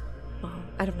 well,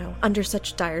 I don't know, under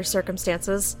such dire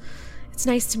circumstances, it's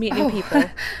nice to meet new people.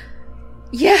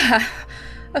 Yeah,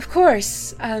 of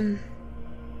course.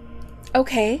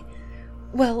 Okay.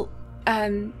 Well,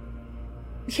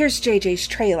 here's JJ's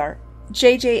trailer.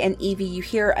 JJ and Evie, you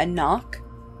hear a knock.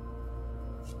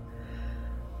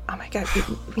 Oh my god, we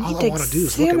need All to I want to do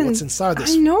is look at what's inside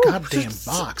this goddamn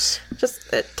box.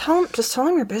 Just tell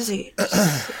him you're busy.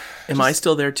 Am I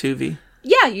still there too, V?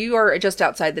 Yeah, you are just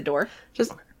outside the door.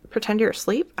 Just pretend you're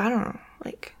asleep. I don't know,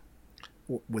 like.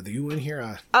 With you in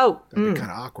here, Oh, that'd be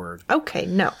kind of awkward. okay,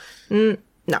 no, no.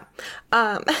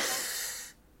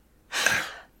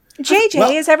 JJ,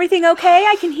 Well- is everything okay?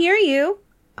 I can hear you.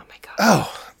 Oh my god.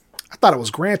 Oh, I thought it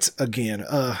was Grant again.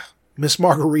 Miss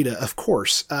Margarita, of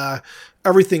course.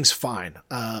 Everything's fine.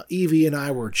 Evie and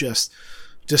I were just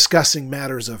discussing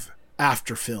matters of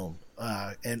after film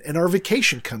and our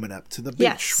vacation coming up to the beach.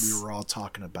 Yes. We were all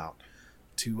talking about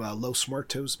to Los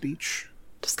Muertos Beach.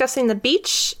 Discussing the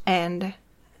beach and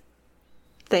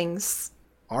things.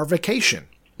 Our vacation.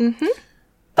 Mm-hmm.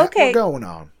 That Okay. we're going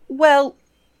on. Well,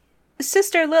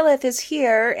 Sister Lilith is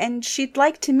here, and she'd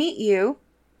like to meet you.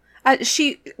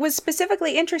 She was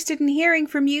specifically interested in hearing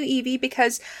from you, Evie,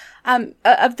 because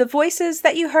of the voices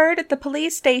that you heard at the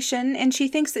police station, and she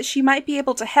thinks that she might be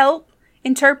able to help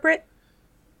interpret.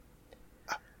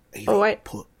 Evie, Oh, I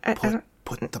put don't-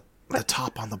 the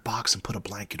top on the box and put a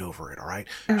blanket over it, all right?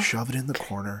 Shove it in the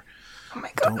corner. Oh my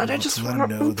Don't god, I want just to let want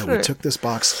them to know that we took this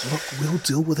box. Look, we'll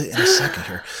deal with it in a second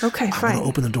here. Okay, I'm fine. going to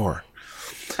open the door.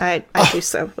 I do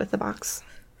so with the box.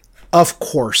 Of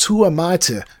course, who am I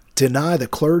to deny the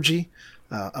clergy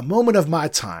a moment of my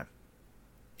time?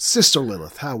 Sister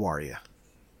Lilith, how are you?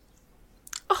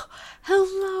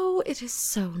 Hello, it is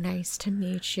so nice to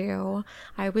meet you.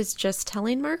 I was just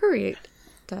telling Margarita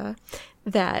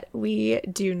that we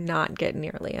do not get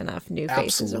nearly enough new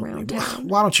faces around town.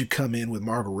 Why don't you come in with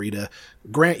Margarita?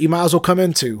 Grant, you might as well come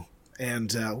in too,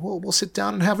 and we'll sit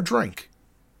down and have a drink.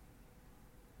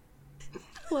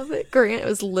 Love it. Grant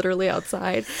was literally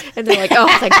outside, and they're like, "Oh,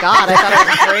 thank God! I thought it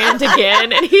was Grant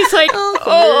again." And he's like,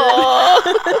 "Oh,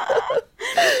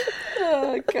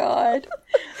 Oh, God.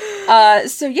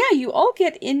 So, yeah, you all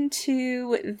get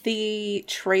into the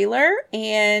trailer,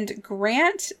 and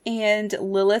Grant and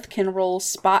Lilith can roll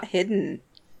spot hidden.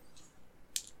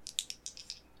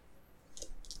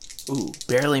 Ooh,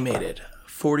 barely made it.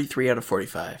 43 out of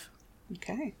 45.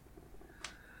 Okay.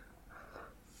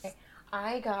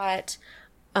 I got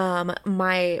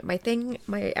my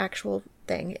actual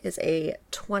thing is a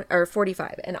 20 or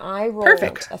 45, and I rolled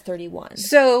Perfect. a 31.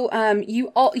 So,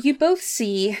 you both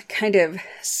see kind of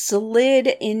slid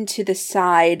into the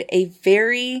side a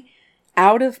very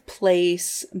out of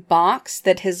place box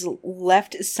that has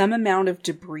left some amount of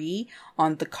debris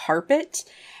on the carpet,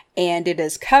 and it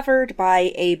is covered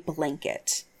by a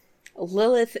blanket.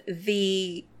 Lilith,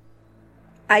 the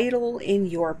idol in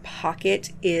your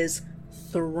pocket is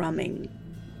thrumming.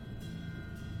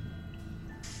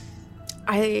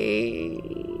 I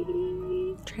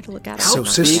try to look at it. So, How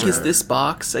sister- big is this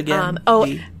box again? oh,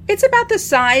 V? It's about the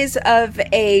size of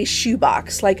a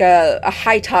shoebox, like a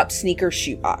high top sneaker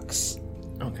shoebox.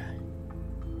 Okay.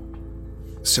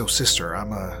 So, sister,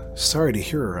 I'm sorry to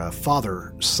hear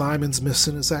Father Simon's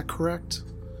missing. Is that correct?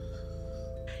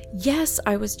 Yes,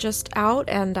 I was just out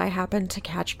and I happened to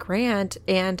catch Grant,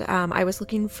 and I was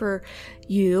looking for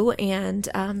you and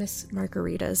Miss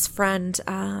Margarita's friend,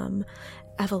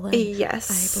 Evelyn.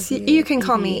 Yes, I believe, you can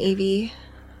call me Evie.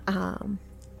 Thank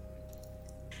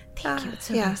you. It's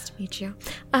so yeah. nice to meet you.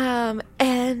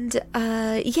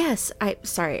 Yes,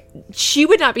 sorry. She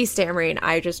would not be stammering.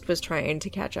 I just was trying to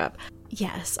catch up.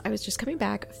 Yes, I was just coming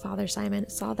back. Father Simon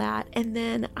saw that, and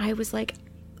then I was like,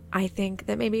 I think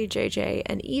that maybe JJ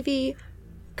and Evie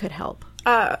could help.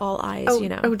 All eyes,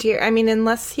 Oh dear. I mean,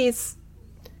 unless he's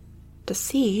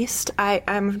deceased,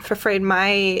 I'm afraid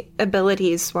my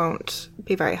abilities won't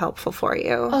be very helpful for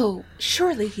you. Oh,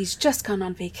 surely he's just gone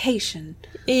on vacation.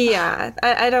 Yeah,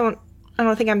 I don't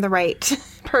think I'm the right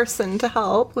person to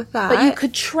help with that. But you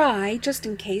could try, just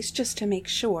in case, just to make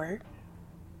sure.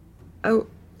 Oh,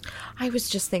 I was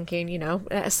just thinking,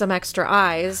 some extra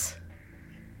eyes,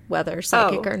 whether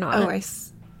psychic or not. Oh,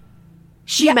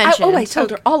 She mentioned. I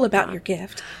told her all about your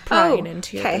gift. Prying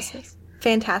into your business.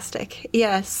 Fantastic.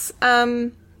 Yes.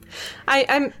 I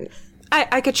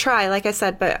could try, like I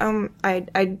said, but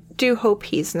I do hope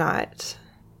he's not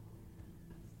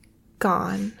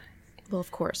gone. Well,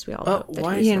 of course, we all hope that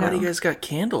why do you guys got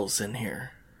candles in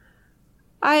here?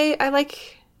 I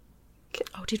like.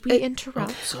 Oh, did we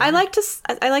interrupt? I like to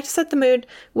set the mood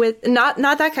with not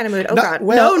that kind of mood. Oh No, God,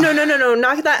 well, no,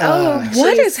 not that.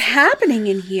 What is happening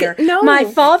in here? No. My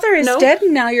father is No. dead,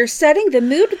 and now you're setting the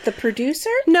mood with the producer?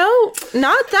 No,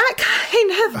 not that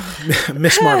kind of.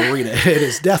 Miss Margarita, it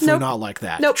is definitely not like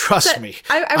that. Nope. Trust me.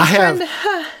 I was trying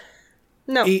to.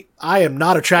 No, I am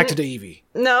not attracted to Evie.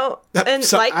 no, and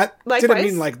So like I likewise. didn't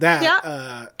mean like that.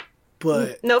 Yeah.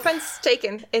 But No offense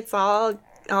taken. It's all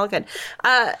good.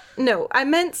 No, I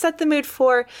meant set the mood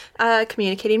for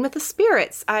communicating with the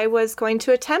spirits. I was going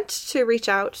to attempt to reach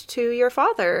out to your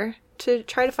father to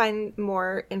try to find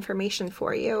more information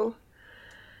for you.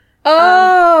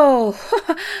 Oh,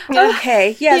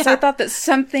 okay. Yes, Yeah. I thought that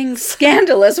something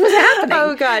scandalous was happening.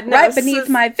 Oh, God, no, Right beneath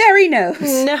my very nose.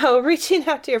 No, reaching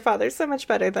out to your father is so much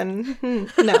better than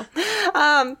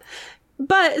no.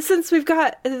 But since we've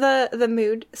got the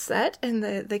mood set and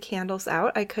the candles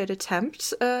out, I could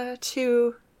attempt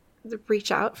to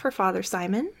reach out for Father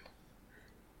Simon.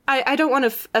 I don't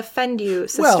want to offend you,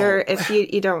 sister, if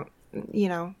you don't,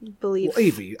 believe. well,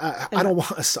 Evie, I don't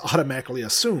want us to automatically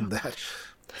assume that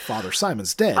Father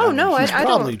Simon's dead. Oh, no, he's I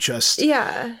probably don't. just,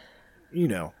 Yeah.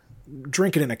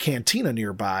 drinking in a cantina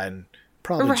nearby and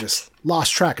probably Right. just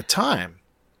lost track of time.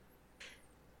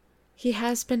 He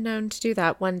has been known to do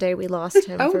that. One day we lost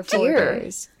him Oh, for 4 dear.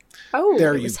 days. Oh,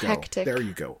 There you was go. hectic. There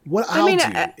you go. What I'll mean,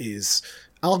 do is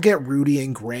I'll get Rudy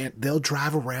and Grant. They'll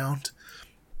drive around,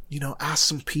 ask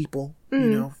some people,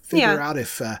 figure out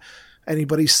if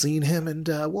anybody's seen him, and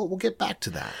we'll get back to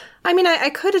that. I mean, I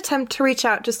could attempt to reach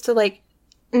out just to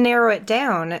narrow it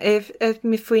down.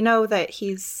 If we know that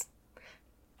he's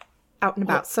out and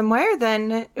about somewhere,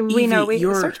 then we Evie, know the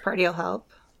search party will help.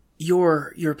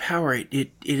 Your power,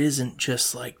 it isn't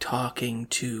just like talking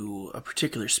to a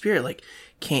particular spirit. Like,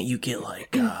 can't you get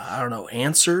I don't know,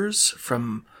 answers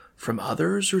from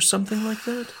others or something like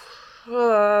that?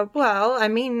 Well, I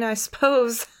mean, I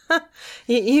suppose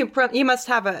you must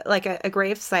have a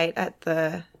grave site at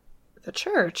the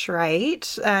church,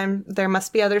 right? There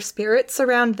must be other spirits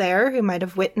around there who might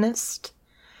have witnessed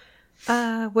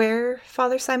where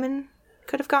Father Simon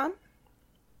could have gone.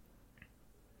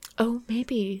 Oh,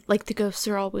 maybe. Like the ghosts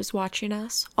are always watching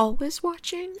us. Always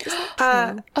watching? Is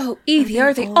that true? Oh, Evie,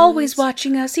 are they always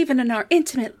watching us, even in our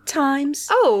intimate times?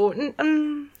 Oh,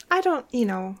 I don't,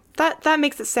 that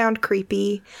makes it sound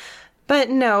creepy. But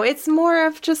no, it's more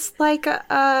of just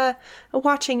a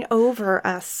watching over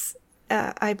us,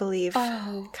 I believe,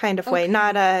 kind of way.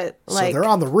 Not a, So they're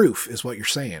on the roof, is what you're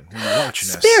saying when you're watching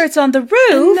us. Spirits on the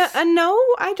roof? No,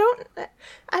 I don't.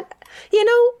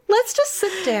 Let's just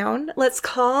sit down. Let's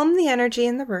calm the energy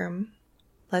in the room.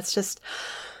 Let's just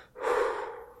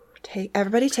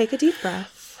everybody take a deep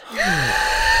breath.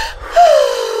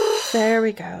 There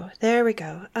we go.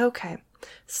 Okay.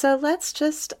 So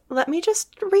let me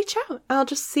just reach out. I'll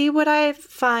just see what I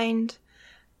find,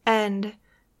 and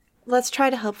let's try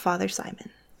to help Father Simon.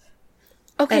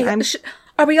 Okay, And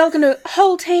are we all going to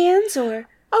hold hands, or?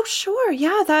 Oh, sure.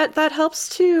 Yeah, that helps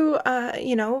to,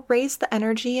 raise the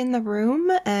energy in the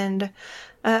room and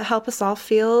help us all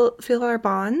feel our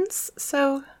bonds.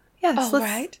 So, yes,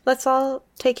 let's all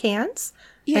take hands.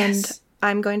 Yes. And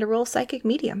I'm going to roll Psychic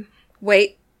Medium.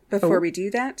 Wait, before we do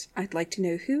that, I'd like to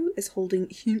know who is holding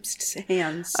Hoopst's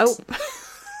hands. Oh.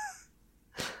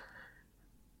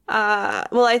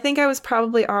 Well, I think I was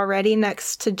probably already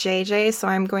next to JJ, so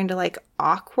I'm going to,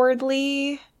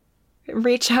 awkwardly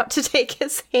reach out to take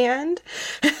his hand.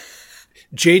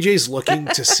 JJ's looking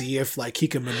to see if he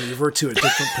can maneuver to a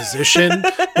different position,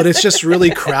 but it's just really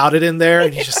crowded in there,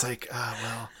 and he's just like,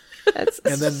 well.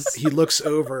 And then he looks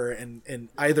over, and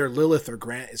either Lilith or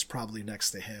Grant is probably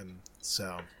next to him.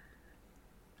 So,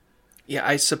 Yeah,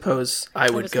 I suppose I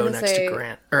would was go gonna next say- to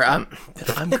Grant. Or I'm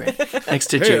Grant. Next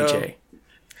to JJ.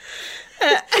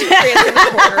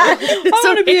 I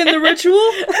want to be in the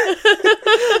ritual.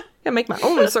 gonna make my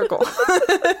own circle.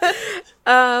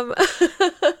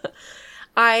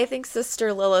 I think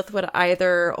Sister Lilith would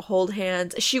either hold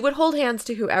hands. She would hold hands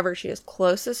to whoever she is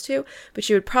closest to, but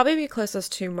she would probably be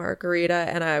closest to Margarita,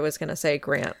 and I was going to say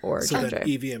Grant or So JJ. then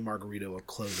Evie and Margarita will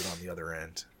close it on the other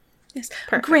end. Yes.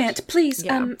 Grant, please,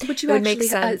 Yeah. would you It would make actually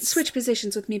sense. switch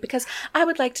positions with me? Because I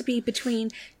would like to be between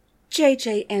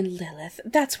JJ and Lilith.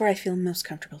 That's where I feel most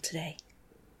comfortable today.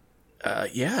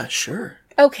 Yeah, sure.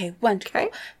 Okay, wonderful.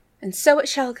 Okay. And so it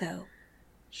shall go.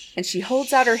 And she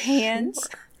holds out her hands.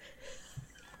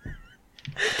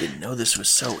 Didn't know this was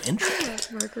so intricate.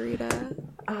 Margarita.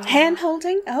 Hand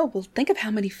holding? Oh, well, think of how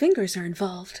many fingers are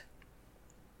involved.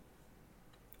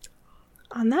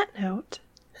 On that note,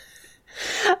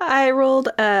 I rolled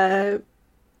a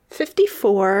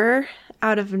 54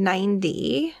 out of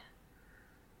 90.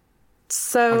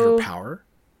 So On your power?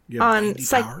 You have 90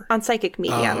 power? on psychic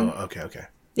medium. Oh, okay.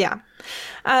 Yeah.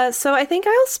 So I think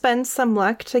I'll spend some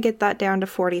luck to get that down to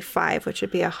 45, which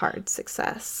would be a hard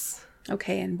success.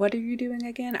 Okay, and what are you doing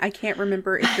again? I can't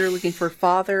remember if you're looking for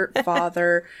father,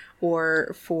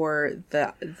 or for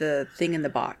the thing in the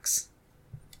box.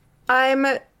 I'm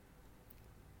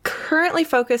currently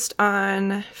focused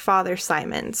on Father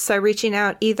Simon, so reaching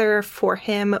out either for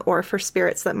him or for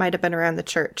spirits that might have been around the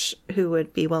church who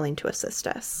would be willing to assist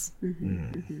us.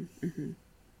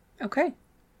 Okay.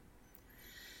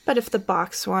 But if the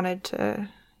box wanted to,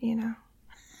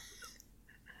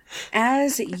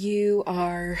 As you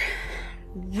are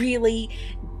really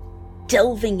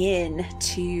delving in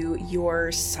to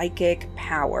your psychic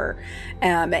power,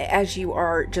 as you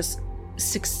are just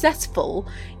successful,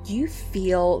 you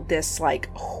feel this like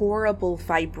horrible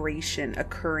vibration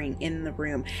occurring in the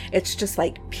room. It's just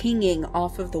like pinging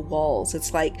off of the walls.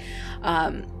 It's like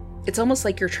it's almost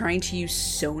like you're trying to use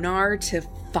sonar to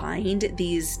find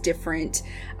these different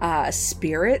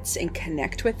spirits and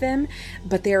connect with them,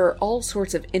 but there are all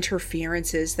sorts of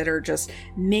interferences that are just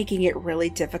making it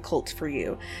really difficult for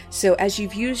you. So as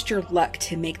you've used your luck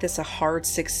to make this a hard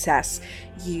success,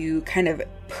 you kind of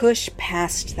push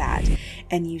past that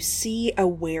and you see a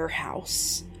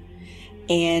warehouse.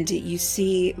 And you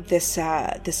see this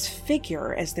this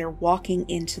figure as they're walking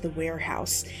into the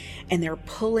warehouse, and they're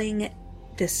pulling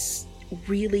this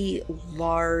really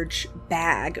large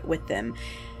bag with them.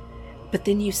 But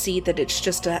then you see that it's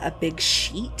just a big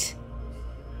sheet.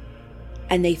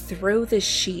 And they throw this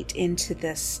sheet into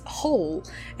this hole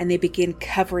and they begin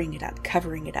covering it up.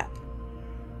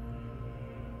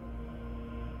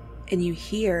 And you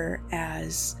hear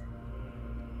as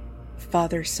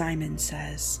Father Simon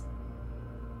says,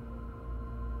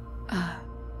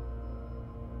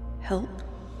 help?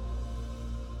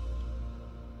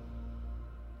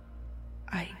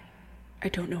 I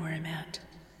don't know where I'm at.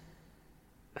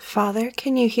 Father,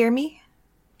 can you hear me?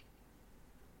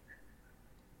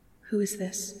 Who is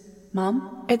this?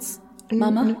 Mom? It's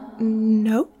Mama?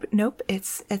 Nope.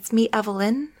 It's me,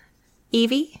 Evelyn.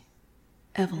 Evie?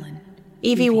 Evelyn.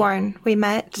 Evie Warren. We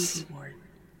met. Evie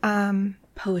Warren.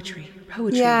 Poetry.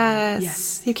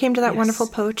 Yes. You came to that Yes. wonderful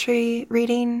poetry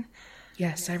reading.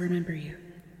 Yes, I remember you.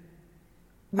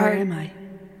 Where am I?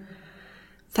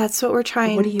 That's what we're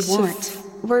trying What do you to want?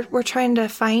 We're trying to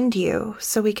find you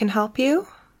so we can help you.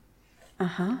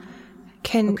 Uh-huh.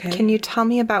 Can you tell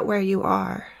me about where you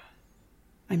are?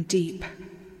 I'm deep.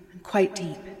 I'm quite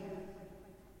deep.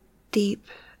 Deep.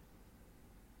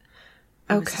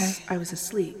 Okay. I was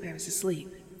asleep.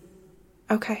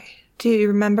 Okay. Do you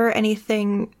remember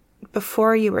anything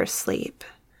before you were asleep?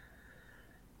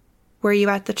 Were you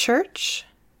at the church?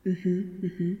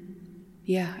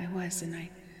 Yeah, I was, and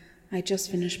I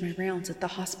just finished my rounds at the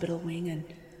hospital wing, and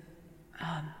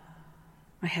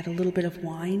I had a little bit of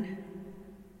wine.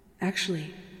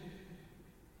 Actually,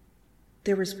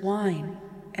 there was wine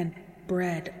and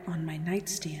bread on my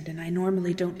nightstand, and I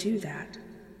normally don't do that.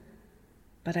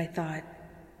 But I thought,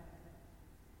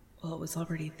 well, it was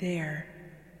already there.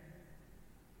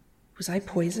 Was I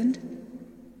poisoned?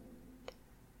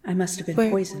 I must have been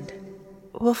poisoned.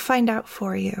 We'll find out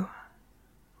for you.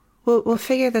 We'll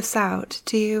figure this out.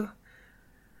 Do you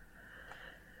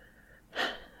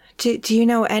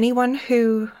know anyone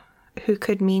who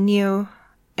could mean you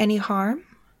any harm?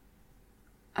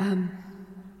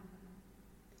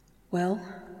 Well,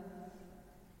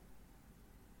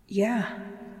 yeah.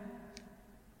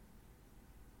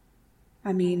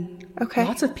 I mean, Okay.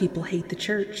 lots of people hate the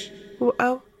church.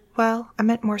 Oh, well, I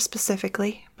meant more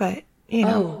specifically, but, you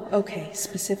know. Oh, okay.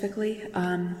 Specifically,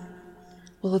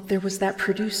 well, there was that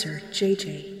producer,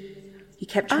 JJ. He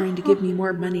kept trying to give me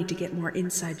more money to get more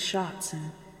inside shots,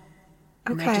 and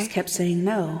I just kept saying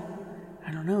no.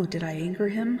 I don't know, did I anger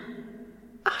him?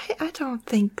 I don't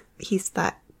think he's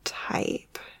that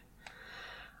type.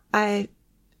 I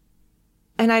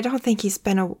don't think he's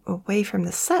been away from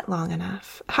the set long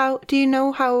enough. Do you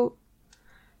know how...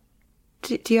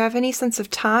 Do you have any sense of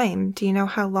time? Do you know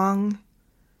how long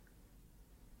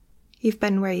you've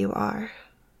been where you are?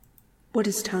 What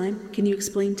is time? Can you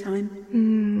explain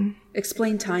time?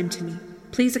 Explain time to me.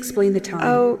 Please explain the time.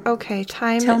 Oh, okay.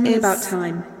 Time Tell me about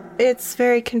time. It's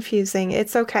very confusing.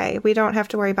 It's okay. We don't have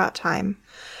to worry about time.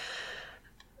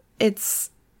 Don't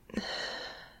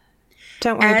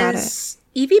worry about it. As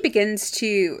Evie begins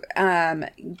to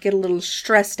get a little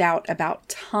stressed out about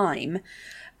time,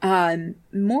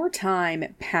 more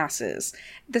time passes.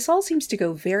 This all seems to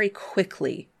go very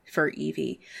quickly for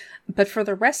Evie. But for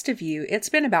the rest of you, it's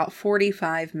been about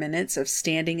 45 minutes of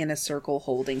standing in a circle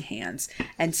holding hands.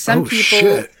 And some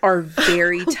people are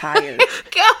very tired.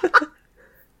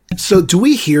 So do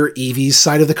we hear Evie's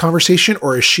side of the conversation,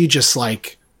 or is she just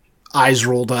like eyes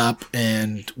rolled up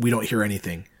and we don't hear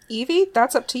anything? Evie,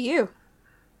 that's up to you.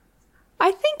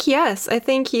 I think yes. I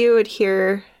think you would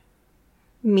hear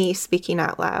me speaking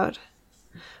out loud.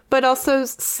 But also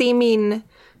seeming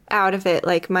out of it,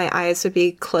 like my eyes would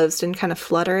be closed and kind of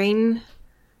fluttering,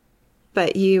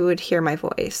 but you would hear my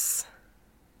voice.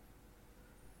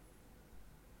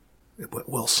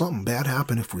 Will something bad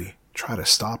happen if we try to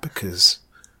stop it? Because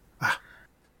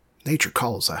nature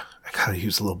calls. I gotta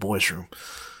use the little boy's room.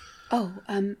 Oh,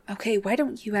 okay, why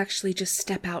don't you actually just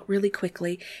step out really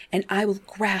quickly, and I will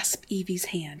grasp Evie's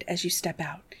hand as you step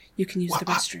out. You can use the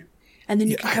restroom, and then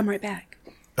you can come right back.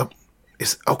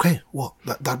 Okay, well,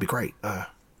 that'd be great.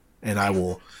 And I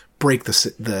will break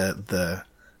the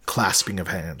clasping of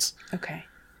hands. Okay.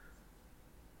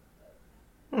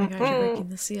 Oh my God, you're breaking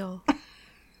the seal.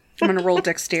 I'm going to roll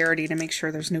dexterity to make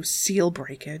sure there's no seal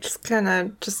breakage. Just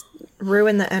gonna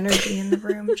ruin the energy in the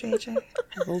room, JJ.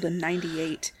 I rolled a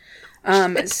 98.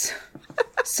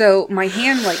 So my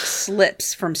hand like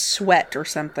slips from sweat or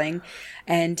something,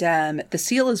 and the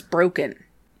seal is broken.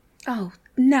 Oh,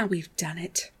 now we've done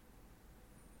it.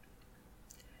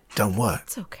 Done what?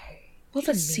 It's okay. Well,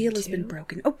 the seal has been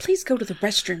broken. Oh, please go to the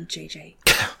restroom, JJ.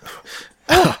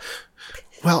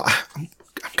 Well, I'm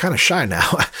kind of shy now.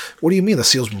 What do you mean the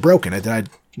seal's been broken? Did I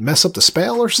mess up the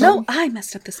spell or something? No, I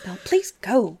messed up the spell. Please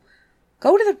go.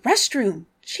 Go to the restroom.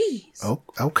 Jeez. Oh,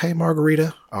 okay,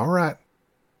 Margarita. All right.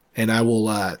 And I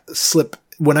will slip.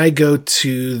 When I go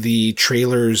to the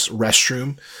trailer's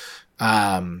restroom,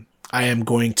 I am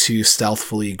going to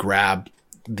stealthily grab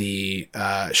the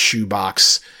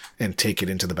shoebox and take it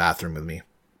into the bathroom with me.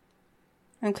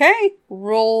 Okay.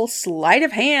 Roll sleight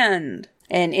of hand.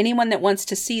 And anyone that wants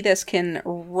to see this can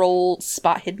roll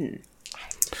spot hidden.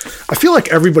 I feel like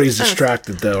everybody's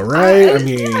distracted though, right? I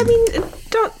mean,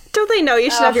 don't they know you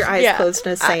should have your eyes closed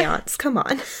in a seance? Come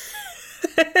on.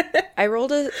 I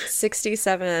rolled a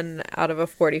 67 out of a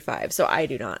 45, so I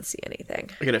do not see anything.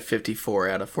 I got a 54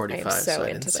 out of 45, I'm so so I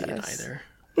into didn't see it this. either.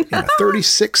 Yeah,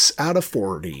 36 out of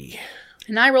 40.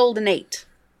 And I rolled an 8.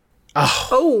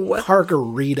 Oh,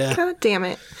 Margarita. God damn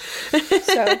it.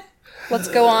 So let's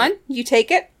go on. You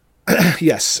take it.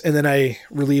 Yes, and then I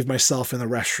relieve myself in the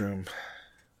restroom.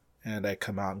 And I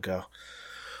come out and go,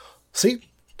 see?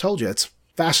 Told you, it's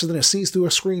faster than it sees through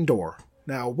a screen door.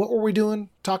 Now, what were we doing?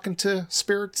 Talking to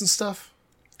spirits and stuff?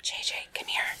 JJ, come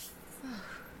here.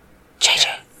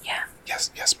 JJ, yeah.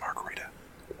 Yes, Margarita.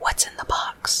 What's in the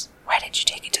box? Why did you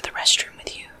take it to the restroom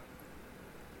with you?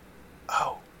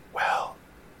 Oh, well,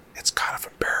 it's kind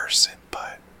of embarrassing,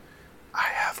 but I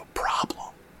have a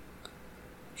problem.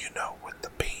 You know, with the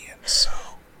peeing, so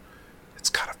it's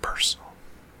kind of personal.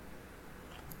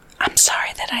 I'm sorry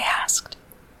that I asked.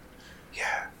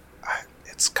 Yeah,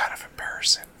 it's kind of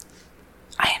embarrassing.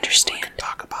 I understand. We can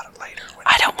talk about it later when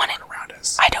I don't want to around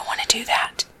us. I don't want to do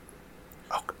that.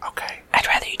 Okay. I'd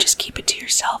rather you just keep it to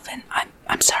yourself, and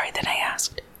I'm sorry that I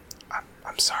asked.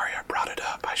 I'm sorry I brought it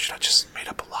up. I should have just made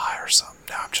up a lie or something.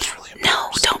 Now I'm just really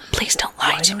embarrassed. No, please don't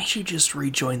lie Why to me. don't you just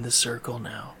rejoin the circle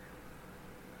now?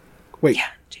 Wait, Yeah.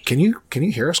 can you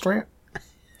hear us, Grant?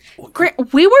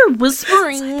 Grant, we were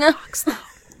whispering.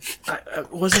 I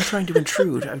wasn't trying to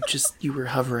intrude. You were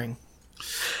hovering.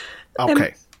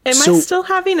 Okay. Am I still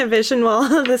having a vision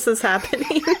while this is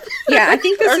happening? Yeah, I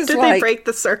think this or is did like... they break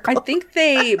the circle? I think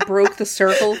they broke the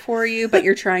circle for you, but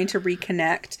you're trying to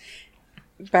reconnect.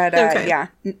 But Okay. yeah,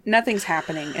 nothing's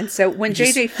happening. And so when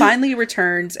JJ finally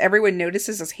returns, everyone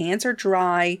notices his hands are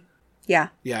dry. Yeah.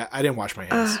 Yeah, I didn't wash my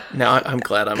hands. Now I'm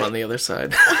glad I'm on the other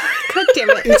side. God damn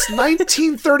it. It's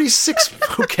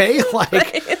 1936, okay?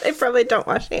 Like, They probably don't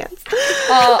wash hands.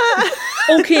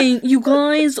 Okay, you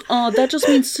guys, that just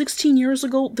means 16 years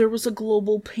ago there was a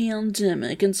global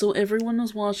pandemic, and so everyone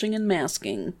was washing and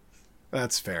masking.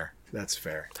 That's fair. That's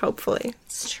fair. Hopefully.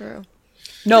 It's true.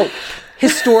 No,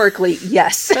 historically,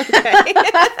 yes.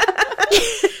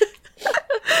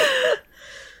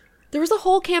 There was a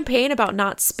whole campaign about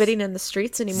not spitting in the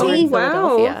streets anymore See? in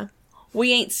Philadelphia.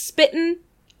 We ain't spitting,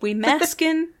 we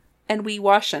masking, and we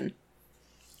washing.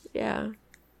 Yeah.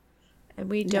 And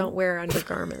we don't wear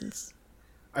undergarments.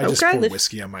 I just Okay. poured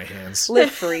whiskey on my hands.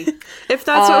 Live free. If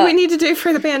that's what we need to do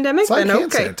for the pandemic, It's like then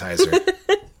hand okay. sanitizer.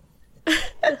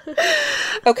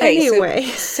 Okay, Anyway.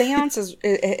 so seance is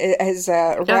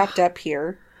wrapped up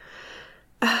here.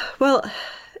 Well,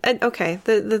 okay.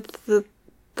 The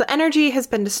energy has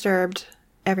been disturbed,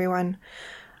 everyone.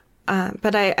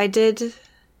 But I did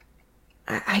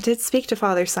speak to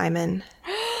Father Simon.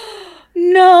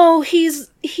 No, he's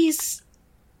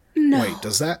no. Wait,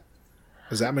 does that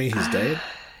mean he's dead?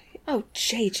 Oh,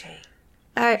 JJ.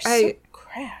 I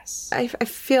Crass.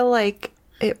 feel like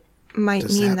it might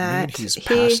Does mean that mean that he's he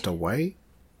passed away?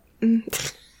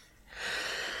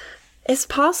 It's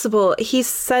possible. He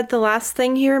said the last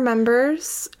thing he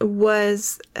remembers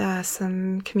was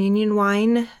some communion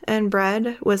wine and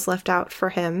bread was left out for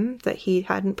him that he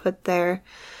hadn't put there.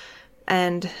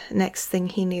 And next thing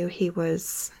he knew, he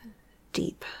was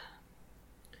deep.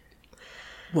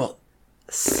 Well,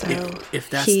 So if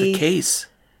that's the case,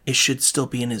 it should still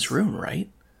be in his room, right?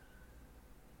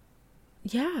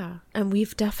 Yeah. And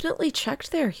we've definitely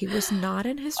checked there. He was not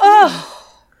in his room.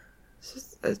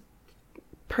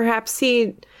 perhaps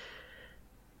he...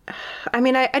 I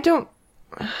mean, I don't...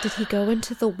 Did he go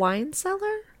into the wine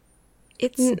cellar?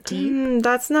 It's deep.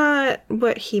 That's not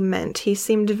what he meant. He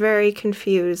seemed very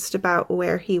confused about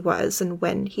where he was and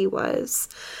when he was.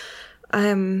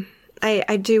 I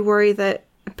do worry that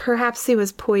perhaps he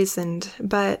was poisoned,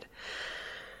 but...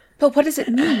 But what does it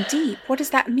mean, deep? What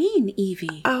does that mean,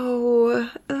 Evie? I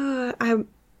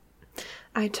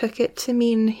took it to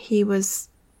mean he was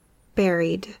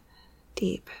buried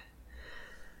deep.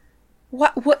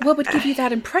 What would give you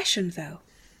that impression, though?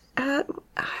 I've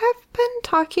been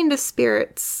talking to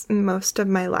spirits most of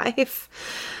my life.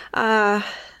 The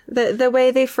way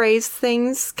they phrase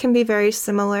things can be very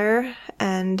similar,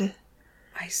 and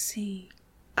I see.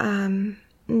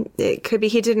 it could be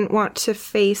he didn't want to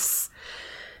face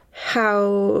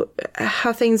how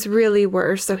things really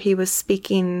were, so he was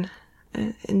speaking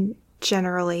in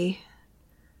generally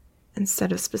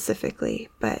instead of specifically.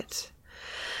 But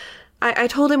I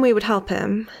told him we would help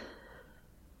him.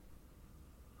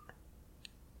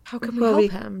 How can we Well,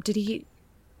 help him? Did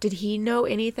he know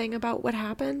anything about what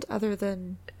happened other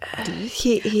than deep?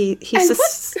 He And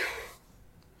what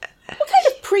kind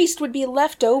of priest would be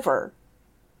left over?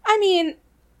 I mean,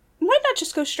 why not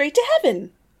just go straight to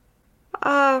heaven?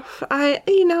 I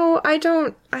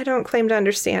don't claim to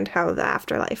understand how the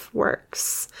afterlife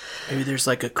works. Maybe there's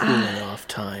like a cooling off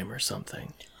time or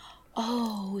something.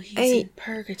 Oh, he's in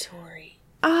purgatory.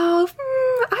 I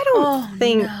don't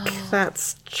think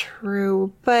that's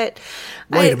true, but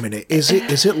Wait a minute. Is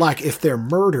it like if they're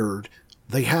murdered,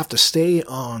 they have to stay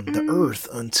on the earth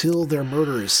until their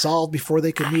murder is solved before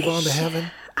they can move on to heaven?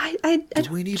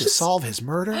 Do we need to solve his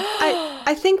murder?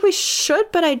 I think we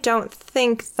should, but I don't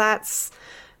think that's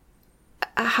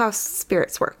how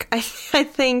spirits work. I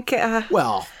think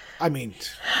Well, I mean,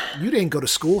 you didn't go to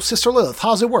school. Sister Lilith,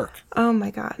 how's it work? oh my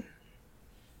god.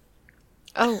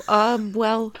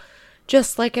 Well,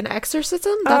 just like an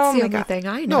exorcism? That's the only thing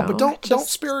I know. No, but don't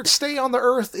spirits stay on the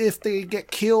earth if they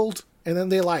get killed and then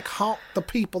they like haunt the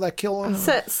people that kill them?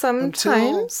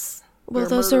 Sometimes. Well,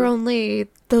 those are only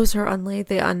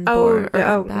the unborn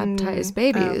or baptized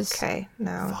babies. Okay,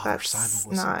 no, Father that's Simon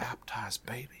was not. a baptized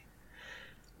baby.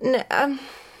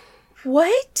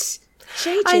 What?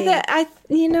 JJ. I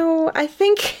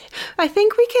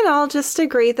think we can all just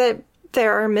agree that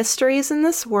there are mysteries in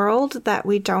this world that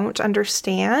we don't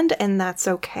understand, and that's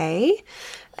okay.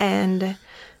 And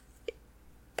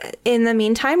in the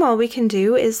meantime, all we can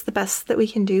do is the best that we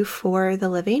can do for the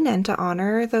living and to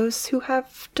honor those who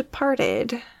have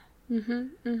departed.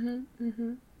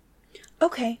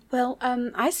 Okay, well,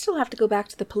 I still have to go back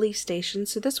to the police station,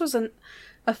 so this wasn't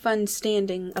a fun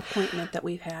standing appointment that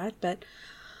we've had, but...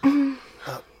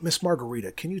 Miss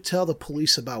Margarita, can you tell the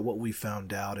police about what we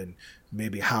found out and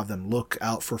maybe have them look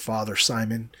out for Father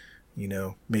Simon? You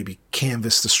know, maybe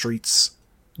canvass the streets,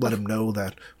 let him know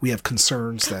that we have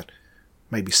concerns that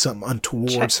maybe something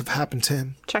untowards have happened to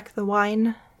him. Check the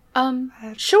wine.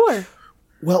 Sure.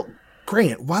 Well,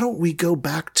 Grant, why don't we go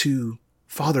back to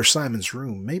Father Simon's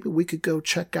room? Maybe we could go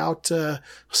check out,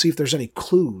 see if there's any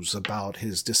clues about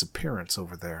his disappearance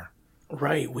over there.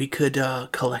 Right, we could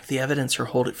collect the evidence or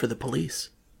hold it for the police.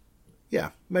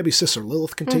 Yeah, maybe Sister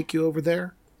Lilith can take you over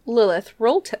there. Lilith,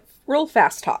 roll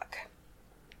fast talk.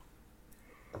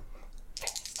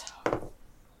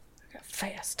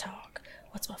 Fast talk.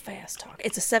 What's my fast talk?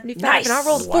 It's a 75, Nice. and I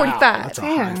rolled Wow, 45. that's a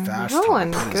high Man, fast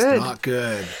rolling talk. That is good. not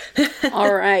good.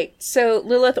 All right. So,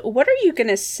 Lilith, what are you going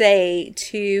to say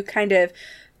to kind of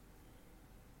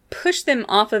push them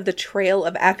off of the trail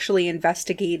of actually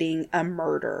investigating a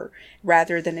murder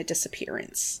rather than a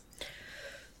disappearance?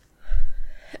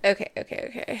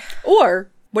 Okay. Or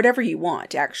whatever you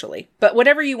want, actually. But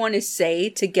whatever you want to say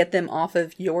to get them off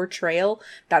of your trail,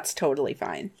 that's totally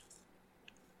fine.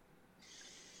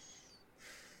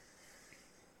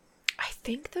 I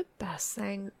think the best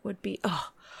thing would be,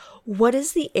 what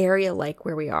is the area like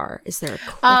where we are? Is there a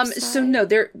cliffside? So no,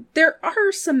 there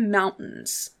are some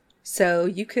mountains. So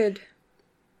you could...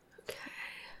 Okay.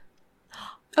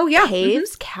 Oh, yeah.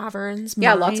 Caves, caverns, Yeah,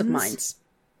 mines? lots of mines.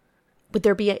 Would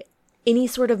there be any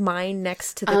sort of mine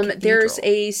next to the cathedral? There's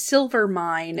a silver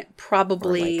mine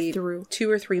probably Or, like, through- 2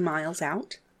 or 3 miles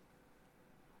out.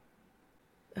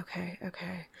 Okay.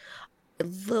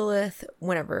 Lilith,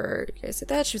 whenever you guys said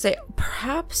that, she would say,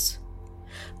 perhaps,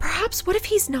 what if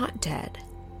he's not dead?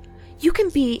 You can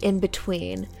be in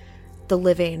between the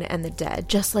living and the dead,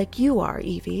 just like you are,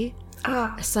 Evie.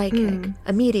 A psychic,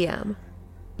 a medium,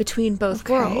 between both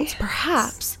worlds.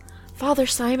 Perhaps Father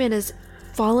Simon has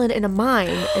fallen in a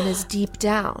mine and is deep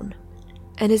down,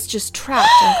 and is just trapped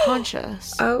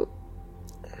unconscious. Oh,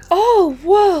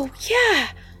 Whoa, yeah.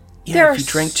 Yeah, if he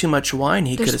drank too much wine,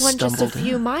 he could have There's one stumbled just a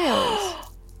few in. miles.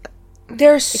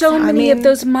 There's so many of mean-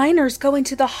 those miners going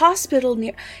to the hospital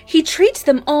near. He treats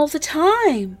them all the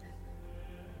time.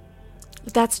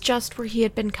 That's just where he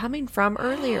had been coming from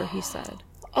earlier, he said.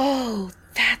 Oh,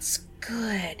 that's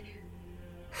good.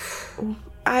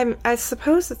 I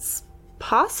suppose it's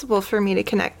possible for me to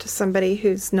connect to somebody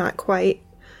who's not quite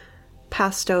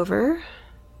passed over.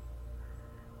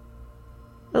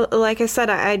 Like I said,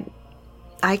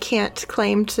 I can't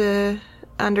claim to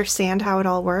understand how it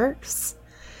all works.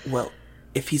 Well,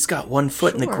 if he's got one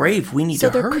foot in the Sure. grave, we need So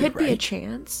to there hurry, could be a right?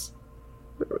 chance.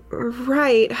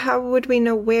 Right. How would we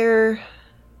know where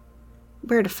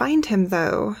to find him,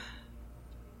 though?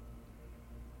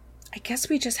 I guess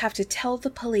we just have to tell the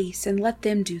police and let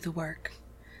them do the work.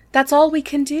 That's all we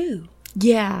can do.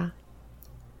 Yeah.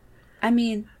 I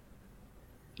mean,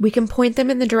 We can point them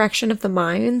in the direction of the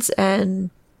mines and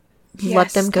let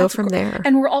yes, them go that's from there.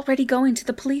 And we're already going to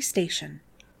the police station.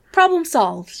 Problem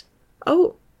solved.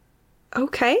 Oh,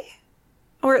 okay.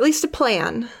 Or at least a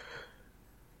plan.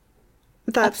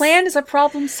 A plan is a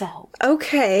problem solved.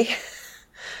 Okay.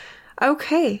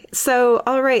 Okay. So,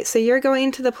 all right. So you're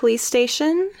going to the police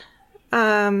station.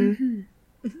 All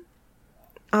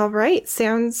right.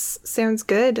 Sounds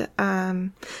good.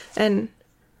 And Do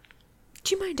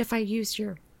you mind if I use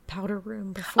your powder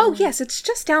room before? Oh, yes, it's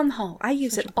just down the hall. I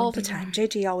use Such it a all the bumpy time. ride.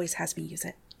 JJ always has me use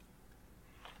it.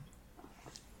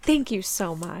 Thank you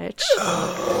so much.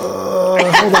 Hold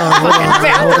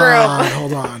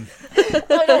on.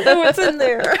 I don't know what's in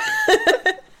there.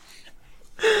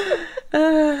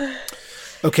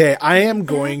 Okay, I am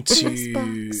going box.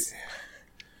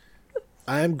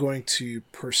 to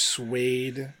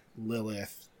persuade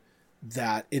Lilith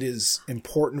that it is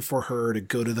important for her to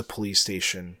go to the police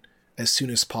station as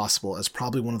soon as possible, as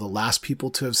probably one of the last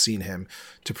people to have seen him,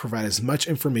 to provide as much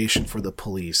information for the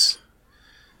police.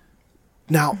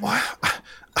 Now,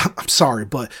 I'm sorry,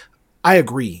 but I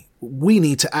agree. We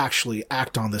need to actually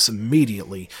act on this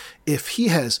immediately. If he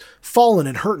has fallen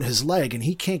and hurt his leg and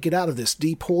he can't get out of this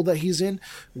deep hole that he's in,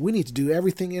 we need to do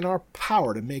everything in our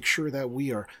power to make sure that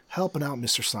we are helping out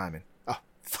Mr. Simon.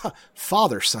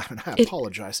 Father Simon, I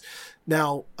apologize.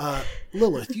 Now,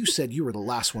 Lilith, you said you were the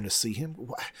last one to see him.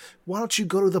 Why don't you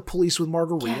go to the police with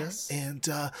Margarita and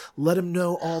let him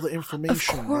know all the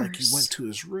information? Like he went to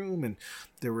his room and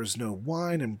there was no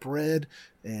wine and bread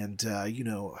and,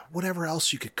 whatever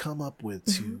else you could come up with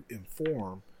to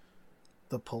inform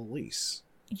the police.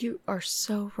 You are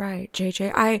so right,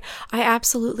 JJ. I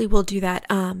absolutely will do that.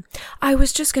 I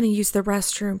was just going to use the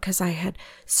restroom because I had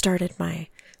started my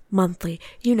monthly.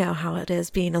 You know how it is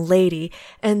being a lady.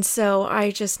 And so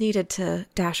I just needed to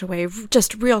dash away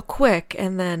just real quick.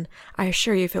 And then I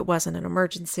assure you, if it wasn't an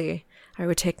emergency, I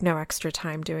would take no extra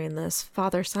time doing this.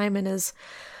 Father Simon is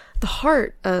the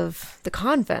heart of the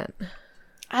convent.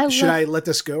 Should I let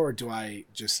this go or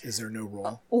is there no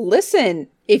role? Listen,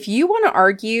 if you want to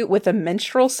argue with a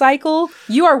menstrual cycle,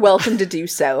 you are welcome to do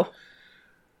so.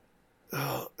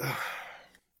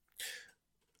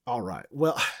 All right.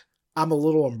 Well, I'm a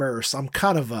little embarrassed. I'm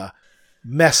kind of a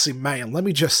messy man. Let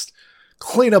me just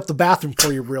clean up the bathroom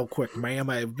for you real quick, ma'am.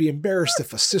 I'd be embarrassed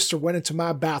if a sister went into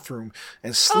my bathroom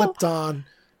and slipped on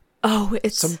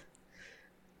it's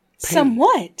Some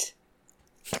what?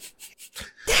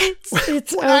 it's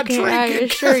We're not okay. I drinking,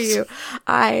 assure guys. you,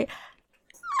 I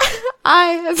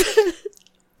have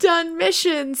done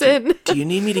missions in Do you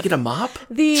need me to get a mop?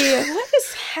 the. What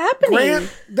is happening?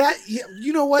 Grant,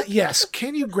 you know what? Yes.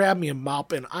 Can you grab me a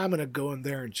mop and I'm gonna go in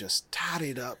there and just tidy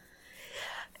it up.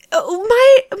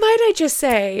 Might I just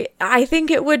say, I think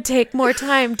it would take more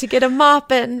time to get a mop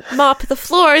and mop the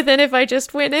floor than if I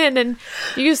just went in and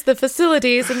used the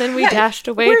facilities and then we dashed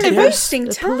away we're to wasting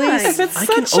the time. police. If it's I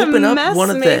can such a open up mess, one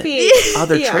of maybe. the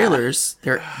other Yeah. trailers.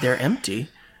 They're empty.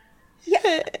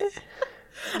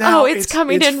 Now, it's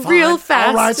coming in fine. real fast.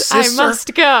 All right, I sister.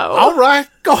 must go. All right,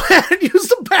 go ahead and use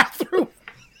the bathroom.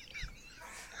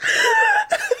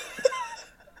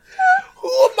 Who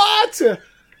am I to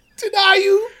deny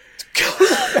you to go to the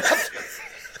bathroom?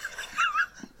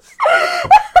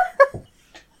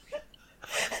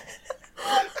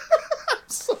 I'm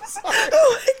so sorry.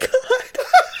 Oh my god.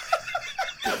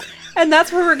 And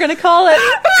that's what we're gonna call it.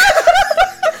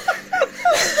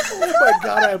 Oh my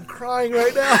god, I'm crying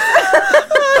right now.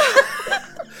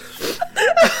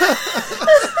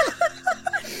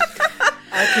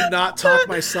 I could not talk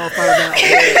myself out of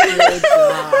that.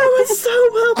 Oh, That was so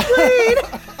well played.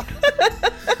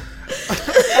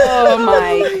 Oh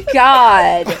my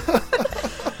god.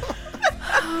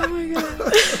 Oh my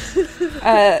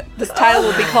god. This title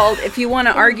will be called "If You Want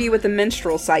to Argue with the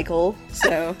Menstrual Cycle."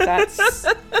 So that's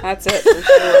it for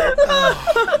sure.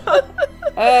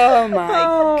 Oh my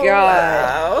god.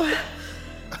 Wow.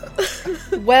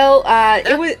 Well,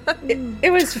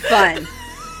 it was fun.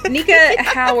 Nika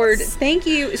Howard, thank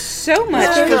you so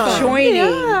much for joining.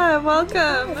 Yeah,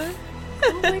 welcome.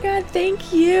 Oh my god,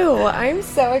 thank you. I'm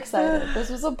so excited.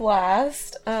 This was a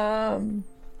blast. I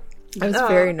was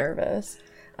very nervous.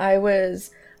 I was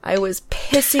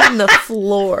pissing the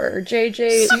floor.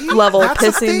 JJ level that's a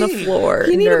pissing the thing. floor.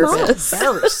 You need a mop. nervous.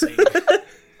 embarrassing.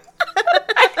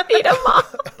 I need a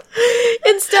mop.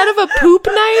 Instead of a poop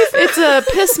knife, it's a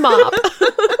piss mop.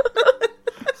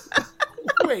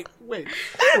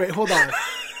 Wait, hold on.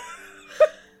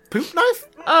 Poop knife?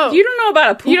 Oh, You don't know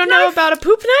about a poop you don't know knife? about a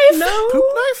poop knife? No. Poop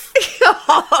knife?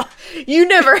 You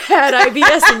never had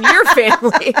IBS in your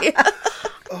family.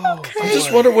 Oh, I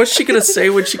just wonder what's she gonna say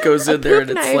when she goes in there and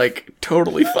it's knife. like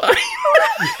totally fine.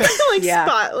 Like Yeah.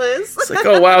 spotless. It's like,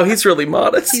 oh wow, he's really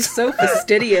modest. He's so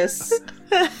fastidious.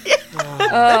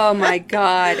 Oh my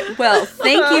god. Well,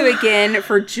 thank you again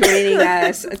for joining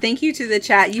us. Thank you to the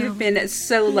chat. You've been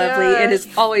so lovely. It is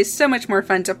always so much more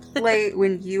fun to play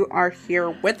when you are here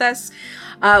with us.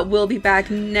 We'll be back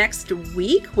next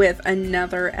week with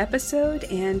another episode,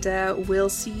 and we'll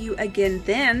see you again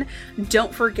then.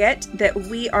 Don't forget that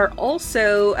we are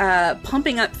also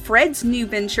pumping up Fred's new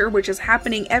venture, which is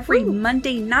happening every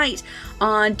Monday night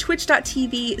on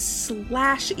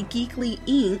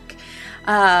twitch.tv/geeklyinc.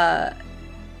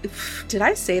 Did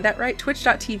I say that right?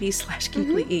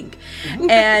 Twitch.tv/geeklyinc.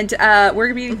 And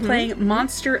we're going to be playing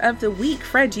Monster of the Week.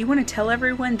 Fred, do you want to tell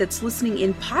everyone that's listening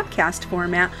in podcast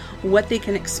format what they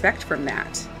can expect from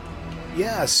that?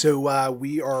 Yeah, so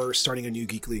we are starting a new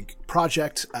Geek League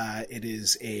project. It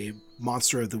is a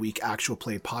Monster of the Week actual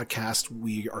play podcast.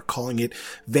 We are calling it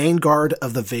Vanguard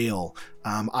of the Veil.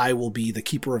 I will be the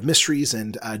Keeper of Mysteries,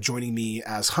 and joining me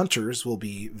as hunters will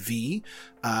be V.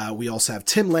 We also have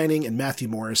Tim Lanning and Matthew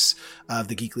Morris of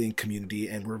the Geek League community,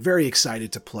 and we're very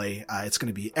excited to play. It's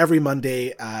going to be every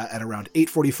Monday at around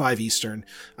 8:45 Eastern,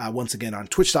 once again on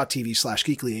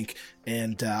twitch.tv/geeklyinc,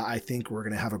 and I think we're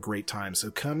going to have a great time,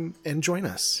 so come and join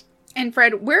us. And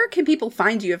Fred, where can people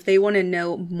find you if they want to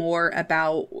know more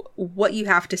about what you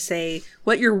have to say,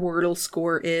 what your Wordle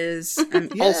score is, and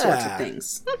all sorts of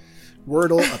things?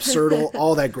 Wordle, Absurdle,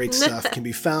 all that great stuff can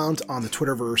be found on the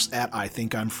Twitterverse at I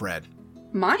Think I'm Fred.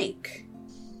 Mike.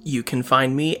 You can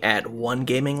find me at One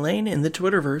Gaming Lane in the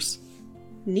Twitterverse.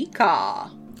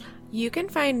 Nika. You can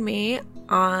find me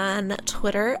on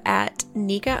Twitter at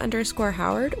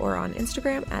Nika_Howard or on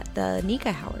Instagram at the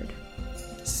Nika Howard.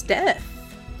 Steph.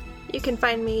 You can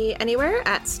find me anywhere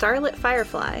at Starlit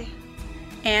Firefly.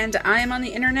 And I am on the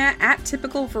internet at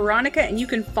Typical Veronica, and you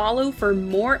can follow for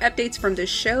more updates from the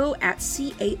show at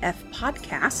CAF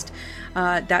Podcast.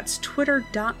 That's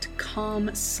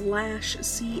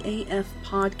twitter.com/CAF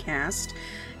Podcast.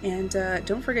 And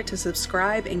don't forget to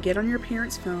subscribe and get on your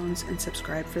parents' phones and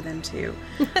subscribe for them too.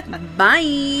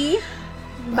 Bye!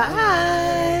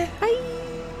 Bye.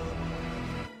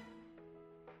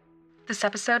 This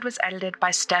episode was edited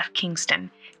by Steph Kingston.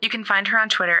 You can find her on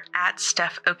Twitter at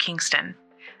Steph O. Kingston.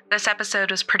 This episode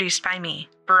was produced by me,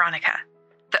 Veronica.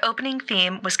 The opening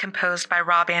theme was composed by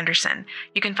Rob Anderson.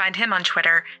 You can find him on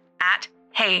Twitter at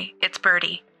Hey, It's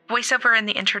Birdie. Voiceover in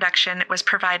the introduction was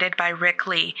provided by Rick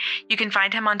Lee. You can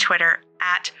find him on Twitter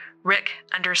at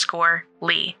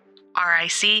Rick_Lee.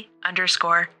 RIC_LEA.